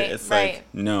here. It's like,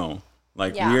 no.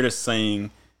 Like, we're just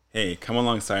saying, hey, come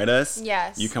alongside us.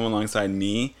 You come alongside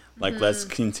me. Like, let's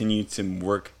continue to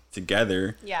work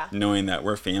together, knowing that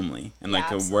we're family. And, like,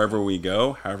 wherever we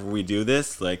go, however we do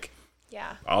this, like,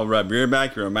 I'll rub your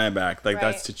back, you're on my back. Like,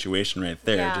 that situation right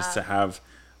there. Just to have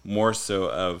more so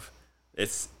of,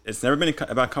 it's never been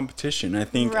about competition. I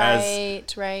think as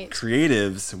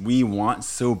creatives, we want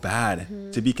so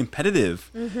bad to be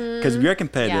competitive. Because we are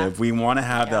competitive. We want to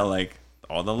have that, like,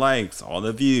 all the likes, all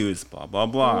the views, blah, blah,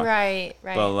 blah.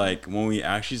 But, like, when we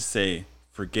actually say,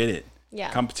 forget it.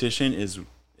 Competition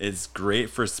is great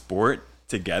for sport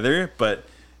together, but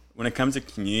when it comes to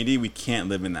community, we can't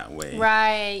live in that way.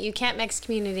 Right. You can't mix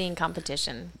community and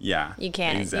competition. Yeah. You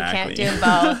can't. Exactly. You can't do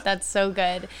both. That's so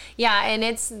good. Yeah,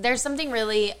 and there's something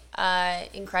really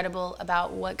incredible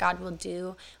about what God will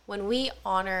do when we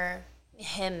honor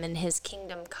him and his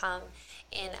kingdom come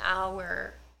in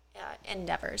our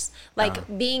endeavors.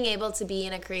 Like being able to be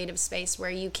in a creative space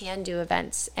where you can do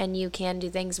events and you can do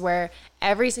things where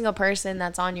every single person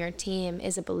that's on your team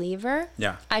is a believer.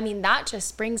 Yeah. I mean, that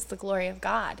just brings the glory of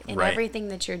God in everything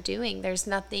that you're doing. There's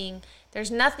nothing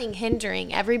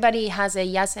hindering. Everybody has a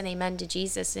yes and amen to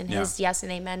Jesus, and his yes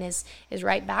and amen is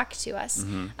right back to us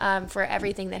for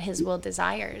everything that his will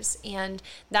desires. And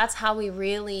that's how we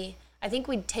really, I think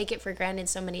we take it for granted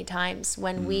so many times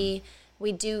when we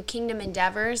do kingdom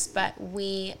endeavors, but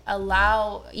we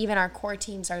allow even our core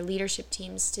teams, our leadership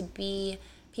teams, to be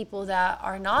people that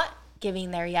are not giving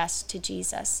their yes to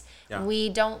Jesus. Yeah. We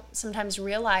don't sometimes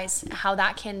realize how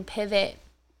that can pivot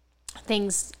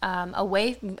things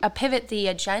pivot the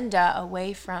agenda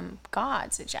away from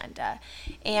God's agenda.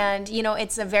 And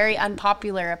it's a very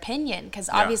unpopular opinion because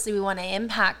obviously we want to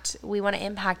impact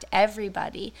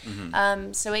everybody.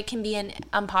 So it can be an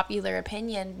unpopular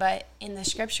opinion, but in the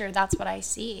scripture, that's what I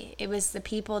see. It was the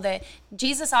people that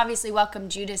Jesus obviously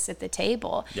welcomed Judas at the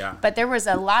table, but there was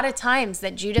a lot of times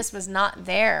that Judas was not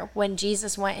there when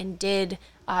Jesus went and did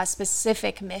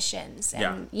specific missions,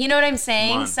 and you know what I'm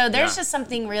saying? So there's just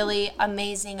something really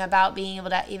amazing about being able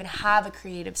to even have a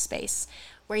creative space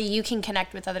where you can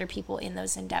connect with other people in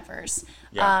those endeavors.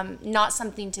 Not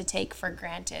something to take for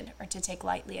granted or to take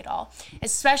lightly at all,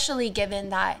 especially given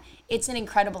that it's an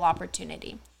incredible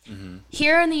opportunity.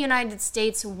 Here in the United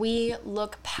States, we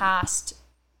look past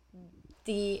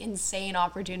the insane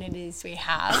opportunities we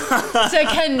have to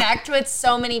connect with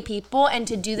so many people and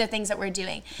to do the things that we're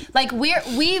doing. Like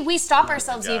we stop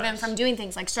ourselves even from doing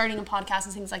things like starting a podcast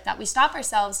and things like that. We stop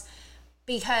ourselves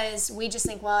because we just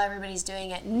think, well, everybody's doing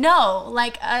it. No,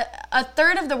 like a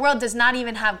third of the world does not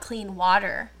even have clean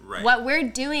water. Right. What we're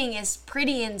doing is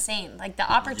pretty insane. Like the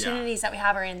opportunities that we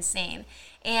have are insane.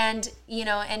 And,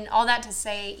 and all that to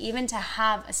say, even to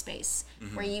have a space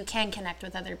where you can connect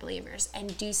with other believers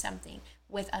and do something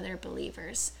with other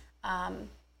believers, and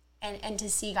to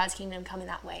see God's kingdom come in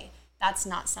that way, that's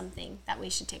not something that we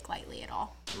should take lightly at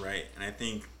all. Right. And I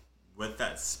think with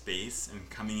that space and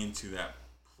coming into that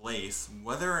place,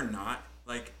 whether or not,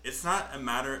 like, it's not a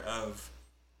matter of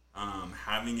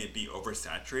having it be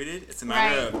oversaturated. It's a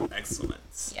matter of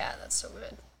excellence. Yeah, that's so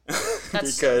good.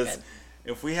 That's because so good.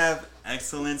 If we have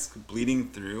excellence bleeding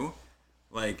through,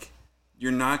 like,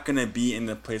 you're not going to be in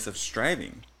the place of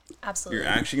striving. Absolutely.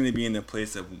 You're actually going to be in the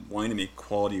place of wanting to make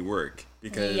quality work.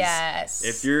 Because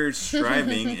if you're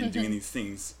striving and doing these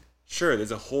things, sure,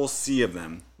 there's a whole sea of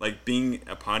them. Like, being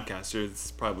a podcaster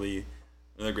is probably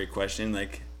another great question.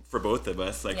 Like, for both of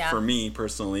us, like, for me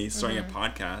personally, starting a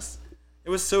podcast,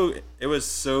 it was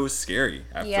so scary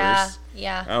at first.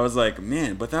 Yeah. I was like,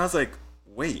 man, but then I was like,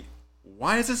 wait,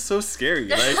 why is this so scary?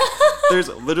 Like, there's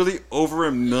literally over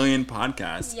 1 million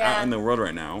podcasts out in the world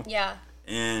right now. Yeah.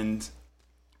 And,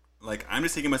 like, I'm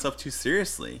just taking myself too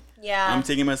seriously. Yeah. I'm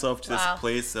taking myself to this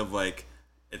place of, like,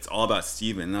 it's all about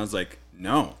Steven. And I was like,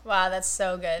 no. Wow, that's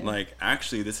so good. Like,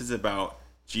 actually, this is about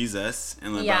Jesus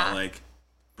and about, like,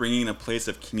 bringing a place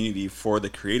of community for the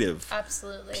creative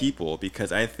people,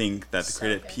 because I think that the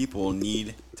creative people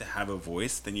need to have a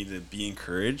voice. They need to be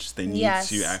encouraged. They need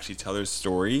to actually tell their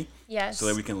story so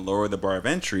that we can lower the bar of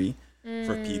entry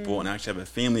for people and actually have a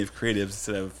family of creatives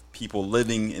instead of people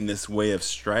living in this way of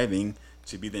striving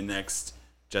to be the next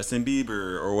Justin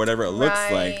Bieber or whatever it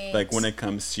looks like when it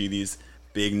comes to these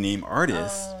big name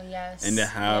artists and to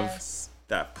have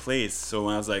that place. So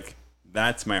when I was like,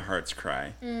 that's my heart's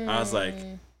cry. I was like,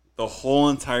 the whole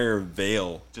entire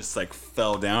veil just like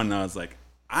fell down, and I was like,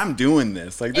 I'm doing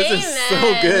this. Like, this is so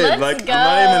good. Let's like, go. I'm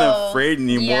not even afraid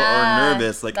anymore or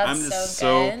nervous. Like, I'm just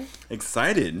so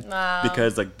excited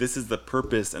because like this is the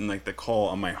purpose and like the call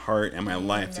on my heart and my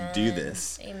life to do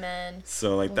this. Amen.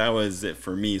 So like that was it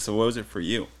for me. So what was it for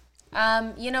you?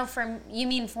 You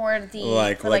mean for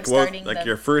the starting like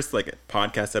your first like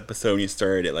podcast episode when you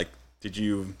started it, like did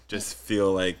you just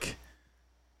feel like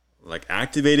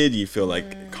activated? You feel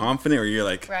like confident, or you're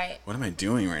like, what am I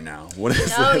doing right now? What is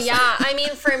this? I mean,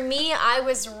 for me, I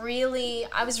was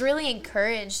really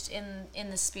encouraged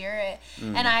in the spirit.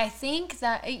 And I think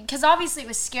that, because obviously it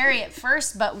was scary at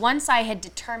first, but once I had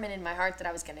determined in my heart that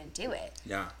I was going to do it,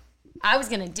 I was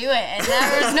going to do it,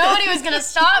 and nobody was going to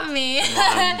stop me,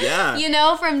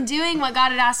 from doing what God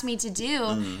had asked me to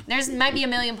do. There's might be 1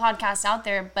 million podcasts out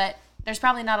there, but there's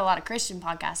probably not a lot of Christian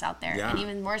podcasts out there, and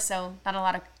even more so, not a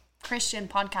lot of Christian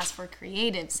podcast for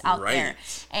creatives out there,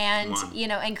 and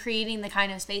and creating the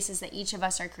kind of spaces that each of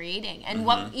us are creating, and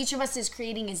what each of us is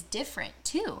creating is different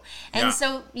too. And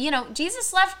so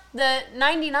Jesus left the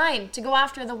 99 to go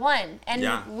after the one, and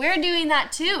we're doing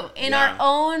that too in our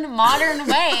own modern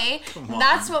way.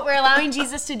 That's what we're allowing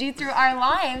Jesus to do through our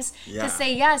lives, to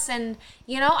say yes. And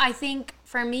I think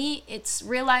for me, it's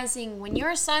realizing when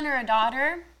you're a son or a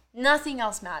daughter, nothing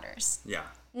else matters.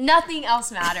 Nothing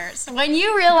else matters. When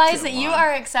you realize that you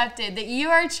are accepted, that you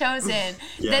are chosen,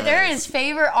 that there is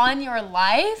favor on your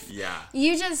life,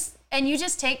 you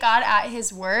just take God at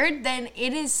his word, then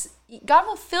God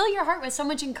will fill your heart with so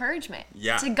much encouragement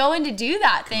to go and to do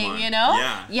that thing,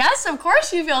 Yes, of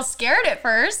course you feel scared at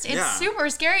first. It's super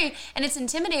scary and it's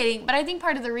intimidating. But I think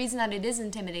part of the reason that it is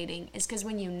intimidating is because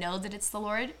when you know that it's the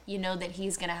Lord, you know that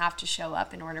he's going to have to show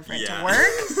up in order for it to work.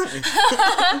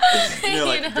 Do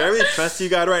I really trust you,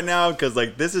 God, right now? Because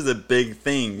this is a big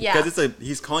thing. Because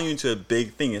he's calling you into a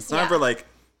big thing. It's not for this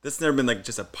has never been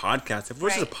just a podcast. If it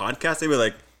was just a podcast, they'd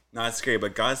be not scary.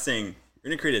 But God's saying, you're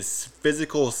going to create a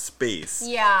physical space.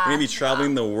 You're going to be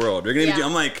traveling the world. You're going to be,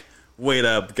 I'm wait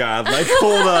up, God.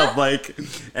 Hold up.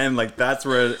 And that's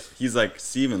where he's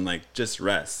Stephen, just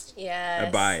rest.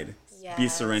 Abide. Be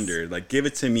surrendered. Give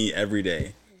it to me every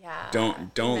day.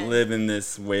 Don't live in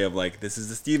this way of this is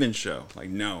the Stephen show.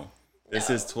 No.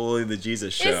 This is totally the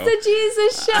Jesus show. It's the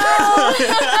Jesus show.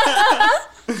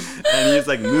 And he's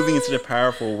moving in such a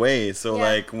powerful way. So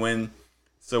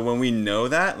when we know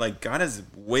that, God has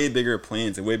way bigger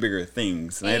plans and way bigger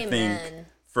things. And I think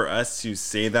for us to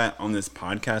say that on this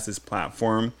podcast, this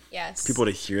platform, people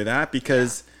to hear that,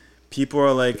 because people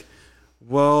are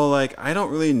well, I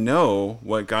don't really know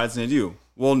what God's going to do.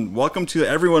 Well, welcome to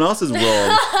everyone else's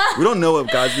world. We don't know what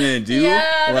God's going to do.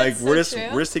 We're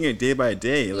just taking it day by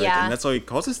day. And that's all he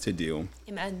calls us to do.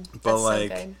 Amen. But so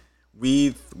good.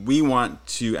 we want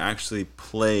to actually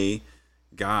play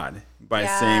God by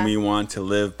saying we want to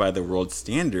live by the world's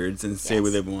standards and say we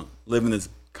live in this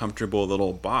comfortable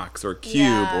little box or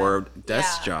cube or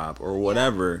desk job or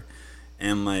whatever.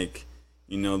 And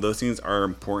those things are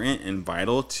important and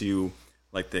vital to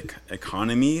the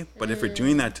economy. But if we're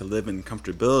doing that to live in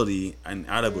comfortability and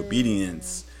out of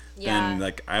obedience, then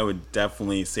I would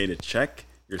definitely say to check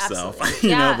yourself,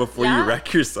 before you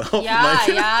wreck yourself.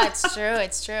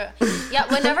 It's true.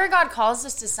 Whenever God calls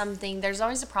us to something, there's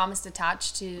always a promise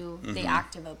attached to the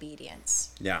act of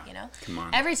obedience. Come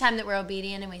on. Every time that we're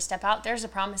obedient and we step out, there's a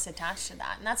promise attached to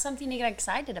that, and that's something to get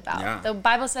excited about. The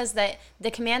Bible says that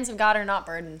the commands of God are not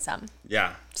burdensome.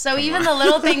 So even the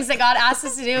little things that God asks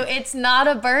us to do, it's not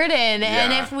a burden.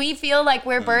 And if we feel like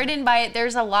we're burdened by it,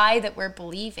 there's a lie that we're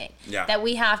believing that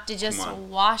we have to just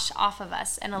wash off of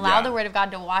us and allow the word of God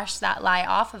to wash that lie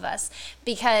off of us,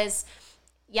 because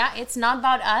it's not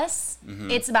about us,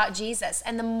 it's about Jesus.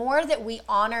 And the more that we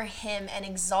honor him and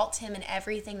exalt him in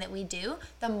everything that we do,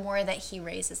 the more that he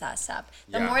raises us up,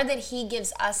 the more that he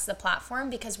gives us the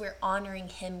platform, because we're honoring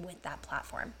him with that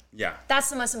platform. That's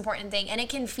the most important thing. And it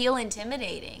can feel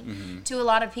intimidating to a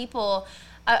lot of people.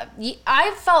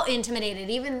 I felt intimidated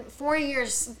even 5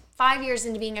 years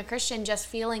into being a Christian, just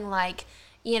feeling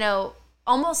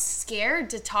almost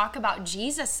scared to talk about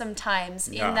Jesus sometimes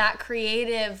in that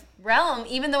creative realm,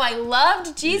 even though I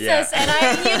loved Jesus and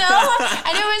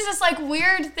and it was this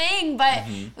weird thing,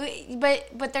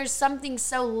 but there's something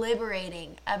so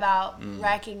liberating about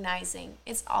recognizing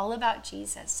it's all about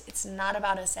Jesus. It's not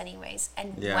about us anyways.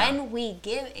 And when we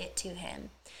give it to him,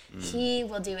 he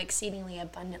will do exceedingly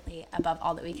abundantly above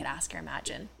all that we could ask or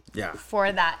imagine.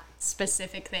 For that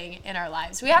specific thing in our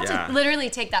lives. We have to literally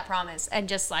take that promise and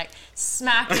just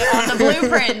smack it on the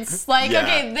blueprints.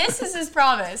 Okay, this is his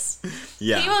promise.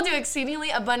 He will do exceedingly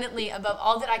abundantly above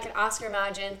all that I could ask or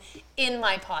imagine in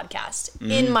my podcast,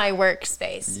 in my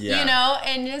workspace,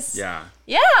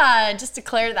 and just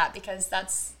declare that, because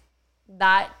that's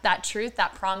that truth,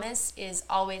 that promise is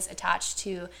always attached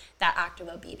to that act of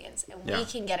obedience. And we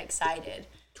can get excited,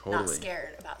 not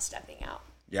scared about stepping out.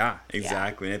 Yeah,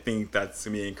 exactly. And I think that's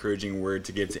going to be an encouraging word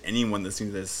to give to anyone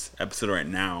listening to this episode right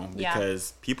now,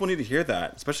 because people need to hear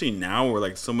that, especially now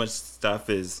where so much stuff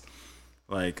is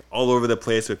all over the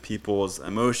place with people's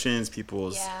emotions,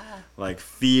 people's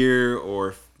fear,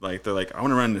 or they're I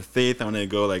want to run into faith. I want to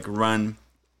go run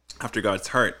after God's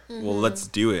heart. Well, let's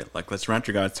do it. Let's run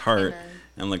after God's heart. Amen.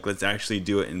 And let's actually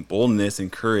do it in boldness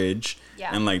and courage,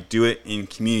 and do it in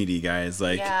community, guys.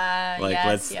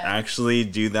 Let's actually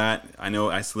do that. I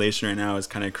know isolation right now is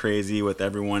kind of crazy with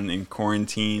everyone in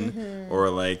quarantine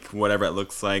or whatever it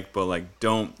looks like, but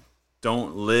don't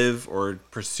live or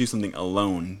pursue something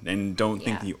alone, and don't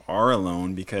think that you are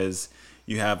alone, because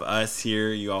you have us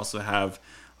here. You also have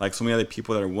like so many other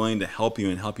people that are willing to help you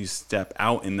and help you step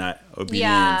out in that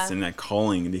obedience and that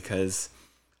calling. Because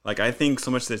like I think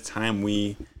so much of the time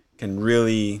we can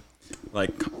really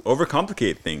like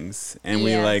overcomplicate things, and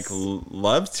we like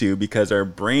love to, because our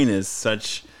brain is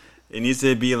such, it needs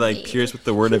to be like pierced with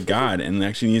the word of God, and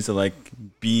actually needs to like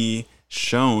be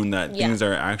shown that things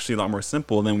are actually a lot more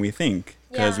simple than we think,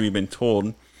 because we've been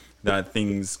told that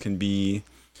things can be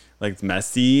like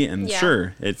messy, and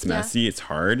sure, it's messy, it's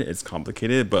hard, it's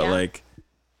complicated, but like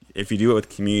if you do it with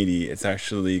community, it's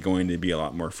actually going to be a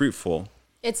lot more fruitful.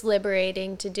 It's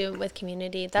liberating to do it with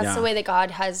community. That's the way that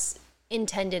God has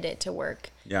intended it to work.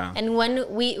 Yeah. And when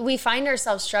we find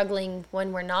ourselves struggling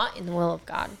when we're not in the will of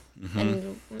God.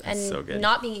 And so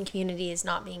not being in community is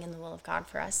not being in the will of God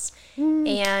for us.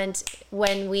 And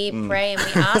when we pray and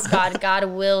we ask God, God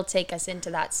will take us into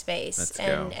that space.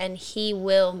 And he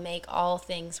will make all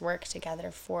things work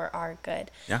together for our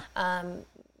good.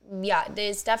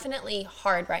 It's definitely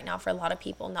hard right now for a lot of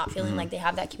people not feeling like they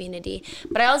have that community.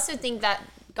 But I also think that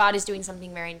God is doing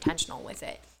something very intentional with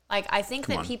it. Like, I think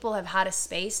that people have had a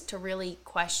space to really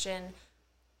question,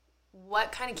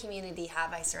 what kind of community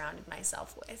have I surrounded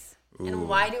myself with? Ooh. And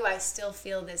why do I still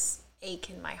feel this ache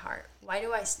in my heart? Why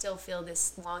do I still feel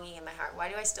this longing in my heart? Why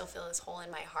do I still feel this hole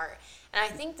in my heart? And I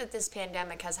think that this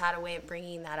pandemic has had a way of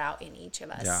bringing that out in each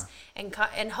of us,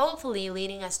 and hopefully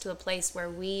leading us to a place where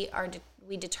we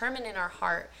determine in our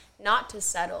heart not to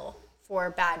settle for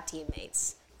bad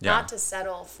teammates, not to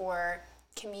settle for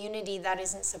community that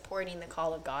isn't supporting the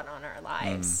call of God on our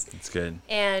lives. It's good.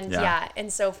 And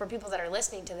and so for people that are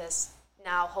listening to this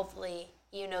now, hopefully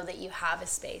you know that you have a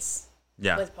space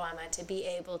with Poema to be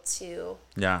able to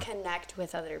connect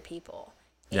with other people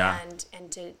and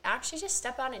to actually just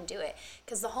step out and do it,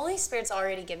 because the Holy Spirit's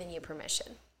already given you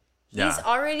permission. He's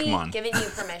already given you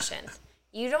permission.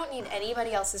 You don't need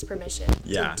anybody else's permission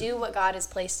to do what God has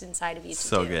placed inside of you to do.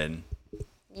 So good.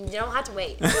 You don't have to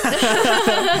wait.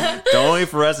 Don't wait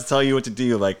for us to tell you what to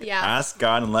do. Like, ask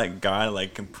God and let God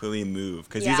like completely move.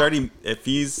 Because he's already, if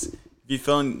you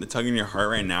feeling the tug in your heart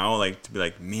right now, like to be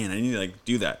like, man, I need to like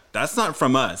do that. That's not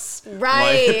from us.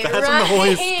 Right. Like, that's from the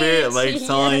Holy Spirit, like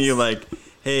telling you like,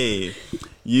 hey,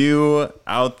 you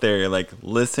out there, like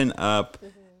listen up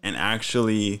and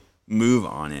actually move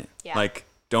on it. Yeah. Like,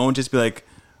 don't just be like,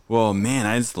 well, man,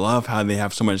 I just love how they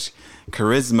have so much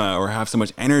charisma or have so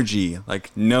much energy. Like,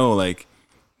 no, like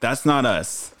that's not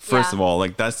us. First of all,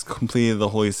 like that's completely the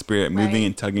Holy Spirit moving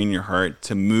and tugging in your heart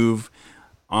to move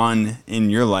on in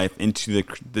your life into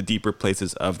the deeper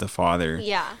places of the Father.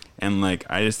 Yeah. And like,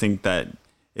 I just think that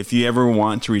if you ever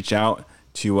want to reach out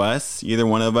to us, either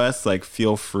one of us, like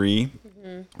feel free,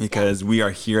 because we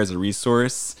are here as a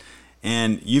resource,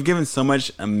 and you've given so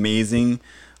much amazing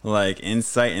like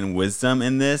insight and wisdom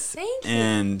in this. Thank you.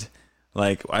 And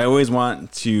like, I always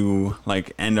want to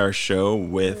like end our show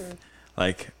with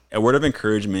like a word of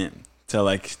encouragement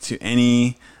to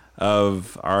any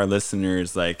of our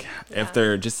listeners, like if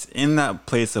they're just in that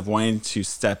place of wanting to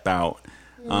step out.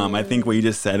 I think what you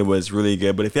just said was really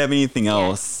good, but if you have anything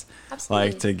else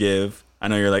like to give, I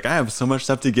know you're like, I have so much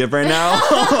stuff to give right now.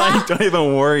 Like, don't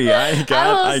even worry. I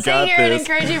got this. I will sit here and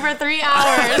encourage you for 3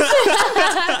 hours.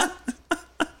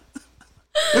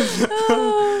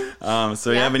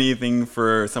 So you have anything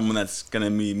for someone that's going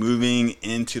to be moving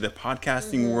into the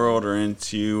podcasting world or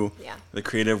into the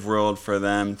creative world, for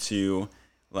them to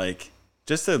like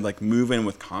just to like move in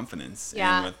with confidence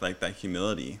and with like that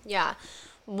humility? Yeah.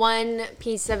 One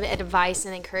piece of advice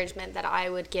and encouragement that I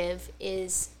would give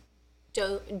is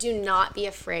do not be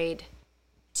afraid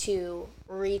to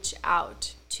reach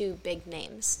out to big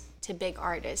names, to big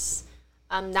artists.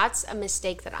 That's a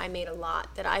mistake that I made a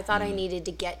lot, that I thought I needed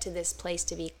to get to this place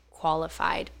to be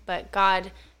qualified. But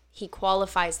God, he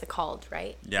qualifies the called,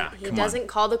 right? Yeah. He doesn't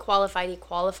call the qualified, he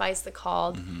qualifies the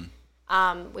called.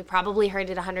 We probably heard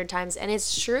it 100 times, and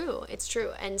it's true. It's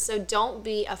true. And so don't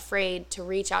be afraid to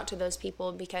reach out to those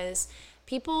people, because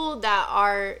people that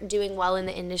are doing well in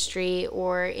the industry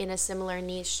or in a similar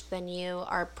niche than you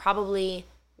are probably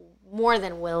more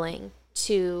than willing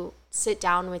to sit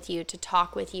down with you, to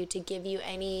talk with you, to give you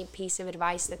any piece of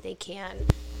advice that they can.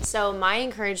 So my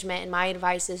encouragement and my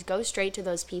advice is go straight to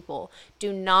those people.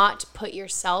 Do not put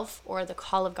yourself or the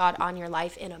call of God on your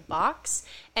life in a box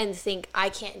and think, I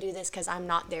can't do this because I'm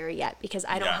not there yet, because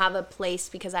I don't have a place,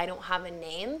 because I don't have a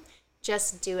name.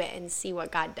 Just do it and see what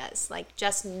God does. Like,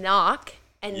 just knock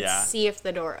and see if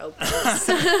the door opens.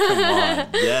 Come on.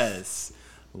 Yes.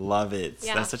 Love it.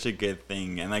 Yeah. That's such a good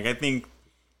thing. And like, I think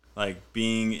like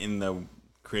being in the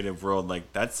creative world,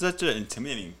 like that's such an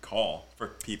intimidating call for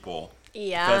people.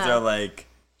 Yeah. Because they're like,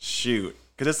 shoot.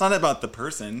 Because it's not about the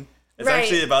person. It's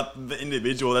actually about the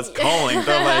individual that's calling.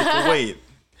 They're like, wait,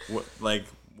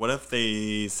 what if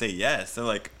they say yes?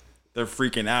 They're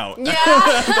freaking out.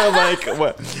 Yeah. They're like,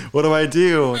 what do I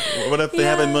do? What if they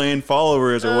have 1 million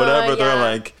followers or whatever? They're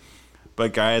like,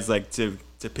 but guys, like to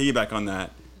piggyback on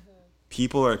that,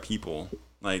 people are people.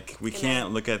 Like we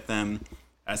can't look at them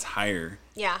as higher.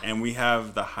 Yeah. And we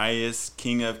have the highest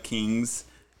King of Kings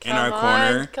in our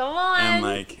corner. Come on. And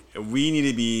like we need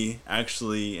to be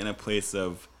actually in a place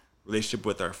of relationship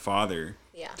with our Father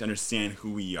to understand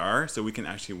who we are, so we can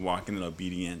actually walk in that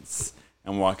obedience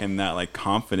and walk in that like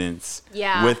confidence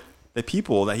with the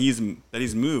people that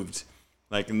he's moved.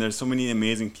 Like, and there's so many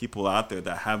amazing people out there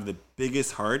that have the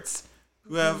biggest hearts,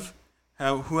 who have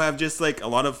just like a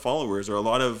lot of followers or a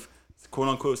lot of quote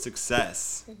unquote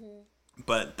success.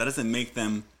 But that doesn't make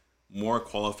them more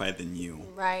qualified than you.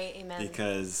 Right, amen.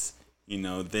 Because,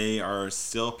 they are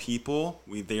still people.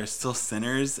 They are still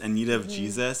sinners in need of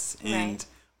Jesus. And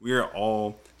we are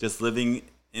all just living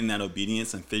in that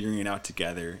obedience and figuring it out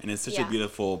together. And it's such a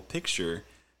beautiful picture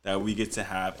that we get to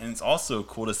have. And it's also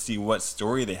cool to see what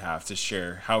story they have to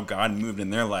share, how God moved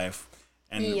in their life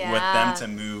and with them to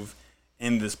move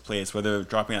in this place, whether they're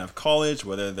dropping out of college,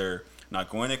 whether they're not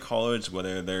going to college,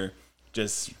 whether they're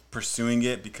just pursuing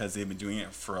it because they've been doing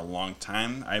it for a long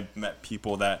time. I've met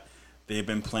people that they've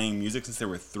been playing music since they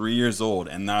were 3 years old,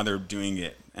 and now they're doing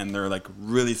it and they're like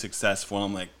really successful. And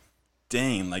I'm like,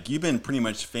 dang, like you've been pretty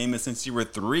much famous since you were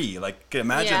 3. Like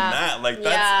imagine that. Like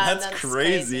that's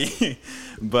crazy.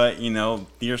 But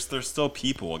they're still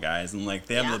people, guys, and like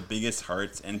they have the biggest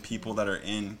hearts, and people that are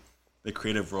in the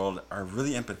creative world are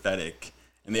really empathetic,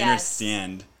 and they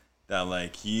understand that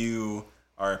like you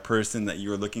are a person that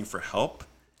you're looking for help,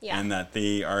 and that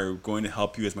they are going to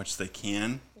help you as much as they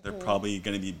can. They're probably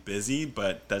going to be busy,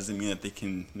 but doesn't mean that they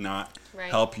can not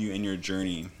help you in your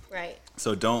journey. Right.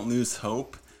 So don't lose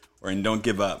hope and don't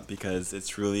give up, because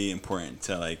it's really important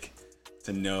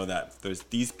to know that there's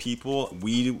these people.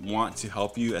 We want to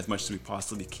help you as much as we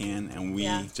possibly can, and we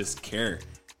just care.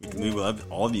 We love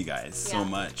all of you guys so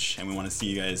much, and we want to see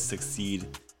you guys succeed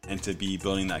and to be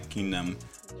building that kingdom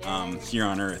here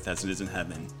on earth as it is in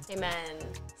heaven. Amen.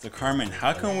 So Carmen,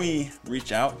 how can we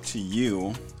reach out to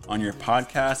you on your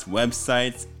podcast,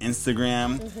 websites,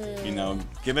 Instagram?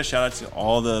 Give a shout out to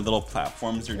all the little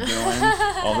platforms you're doing,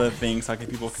 all the things. How can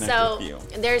people connect with you?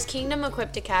 So there's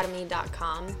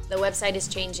kingdomequippedacademy.com. The website is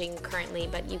changing currently,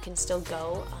 but you can still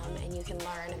go and you can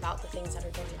learn about the things that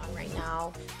are going on right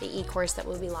now, the e-course that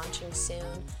we'll be launching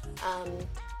soon.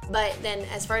 But then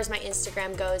as far as my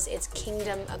Instagram goes, it's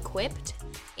Kingdom Equipped,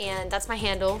 and that's my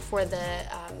handle for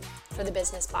the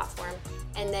business platform.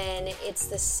 And then it's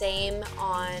the same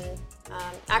on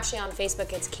actually on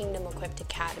Facebook. It's Kingdom Equipped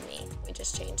Academy. We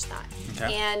just changed that.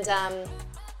 Okay.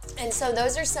 And so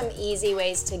those are some easy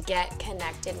ways to get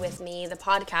connected with me. The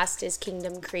podcast is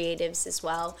Kingdom Creatives as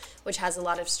well, which has a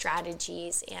lot of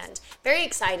strategies, and very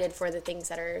excited for the things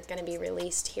that are going to be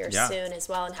released here soon as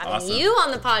well, and having you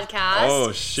on the podcast.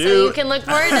 Oh, shoot. So you can look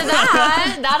forward to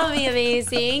that. That'll be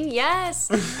amazing. Yes.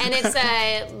 And it's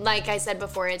like I said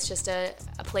before, it's just a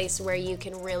place where you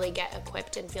can really get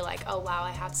equipped and feel like, oh, wow,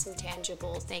 I have some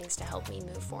tangible things to help me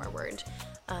move forward.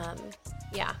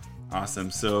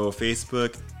 Awesome. So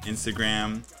Facebook,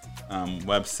 Instagram,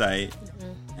 website,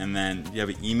 and then you have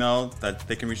an email that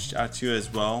they can reach out to you as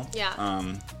well. Yeah.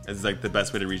 It's like the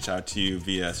best way to reach out to you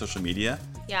via social media.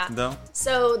 Yeah. Though.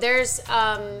 So there's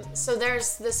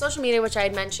the social media, which I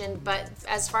had mentioned, but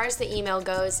as far as the email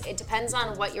goes, it depends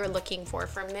on what you're looking for.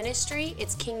 For ministry,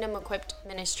 it's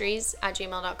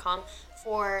kingdomequippedministries@gmail.com.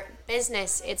 For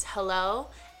business, it's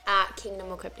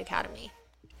hello@kingdomequippedacademy.com.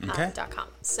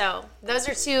 So those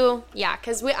are two,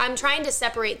 because I'm trying to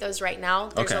separate those right now.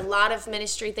 There's a lot of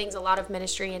ministry things, a lot of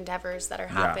ministry endeavors that are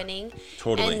happening.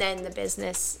 Totally. And then the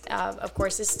business, of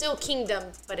course, is still kingdom,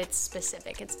 but it's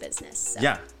specific. It's business. So,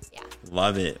 yeah.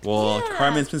 Love it. Well,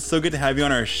 Carmen, it's been so good to have you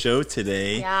on our show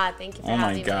today. Yeah, thank you for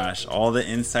having me. Oh my gosh, all the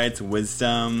insights,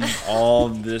 wisdom, all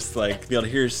this, like, be able to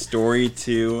hear your story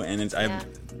too. And I'm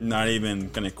not even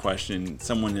going to question.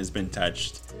 Someone has been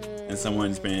touched. And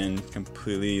someone's been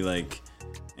completely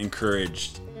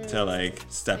encouraged to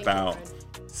step out.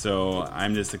 So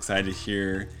I'm just excited to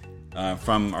hear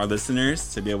from our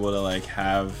listeners, to be able to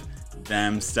have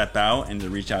them step out and to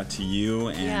reach out to you.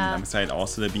 And I'm excited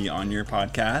also to be on your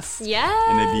podcast. Yeah.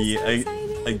 And to be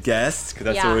a guest,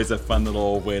 because that's always a fun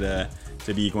little way to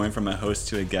be going from a host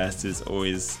to a guest is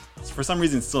always, for some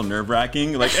reason, still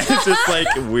nerve-wracking. It's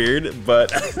just weird,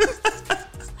 but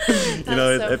You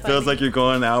know, it feels like you're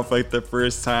going out for like the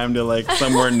first time to like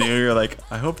somewhere new. You're like,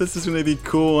 I hope this is going to be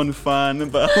cool and fun,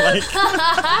 but like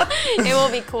it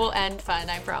will be cool and fun,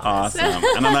 I promise. Awesome.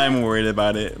 And I'm not even worried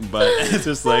about it, but it's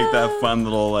just like that fun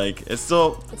little like it's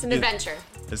an adventure.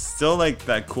 It's still like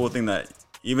that cool thing that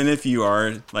even if you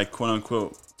are like quote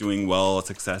unquote doing well,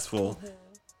 successful,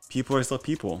 people are still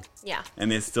people. Yeah.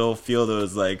 And they still feel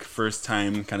those like first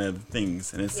time kind of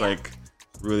things, and it's like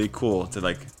really cool to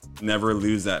like never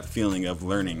lose that feeling of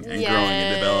learning and growing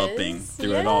and developing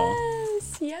through it all.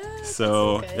 Yes.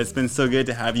 So it's been so good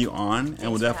to have you on,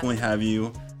 and we'll definitely have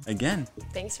you again.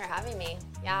 Thanks for having me.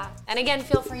 Yeah. And again,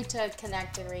 feel free to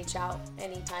connect and reach out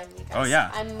anytime, you guys. Oh,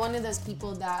 yeah. I'm one of those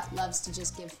people that loves to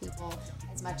just give people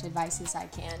as much advice as I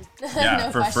can. Yeah,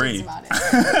 no for questions free. about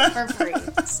it. For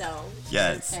free. So,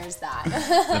 yes. There's that.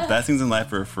 The best things in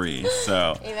life are free.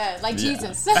 So, Amen. Like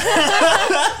Jesus.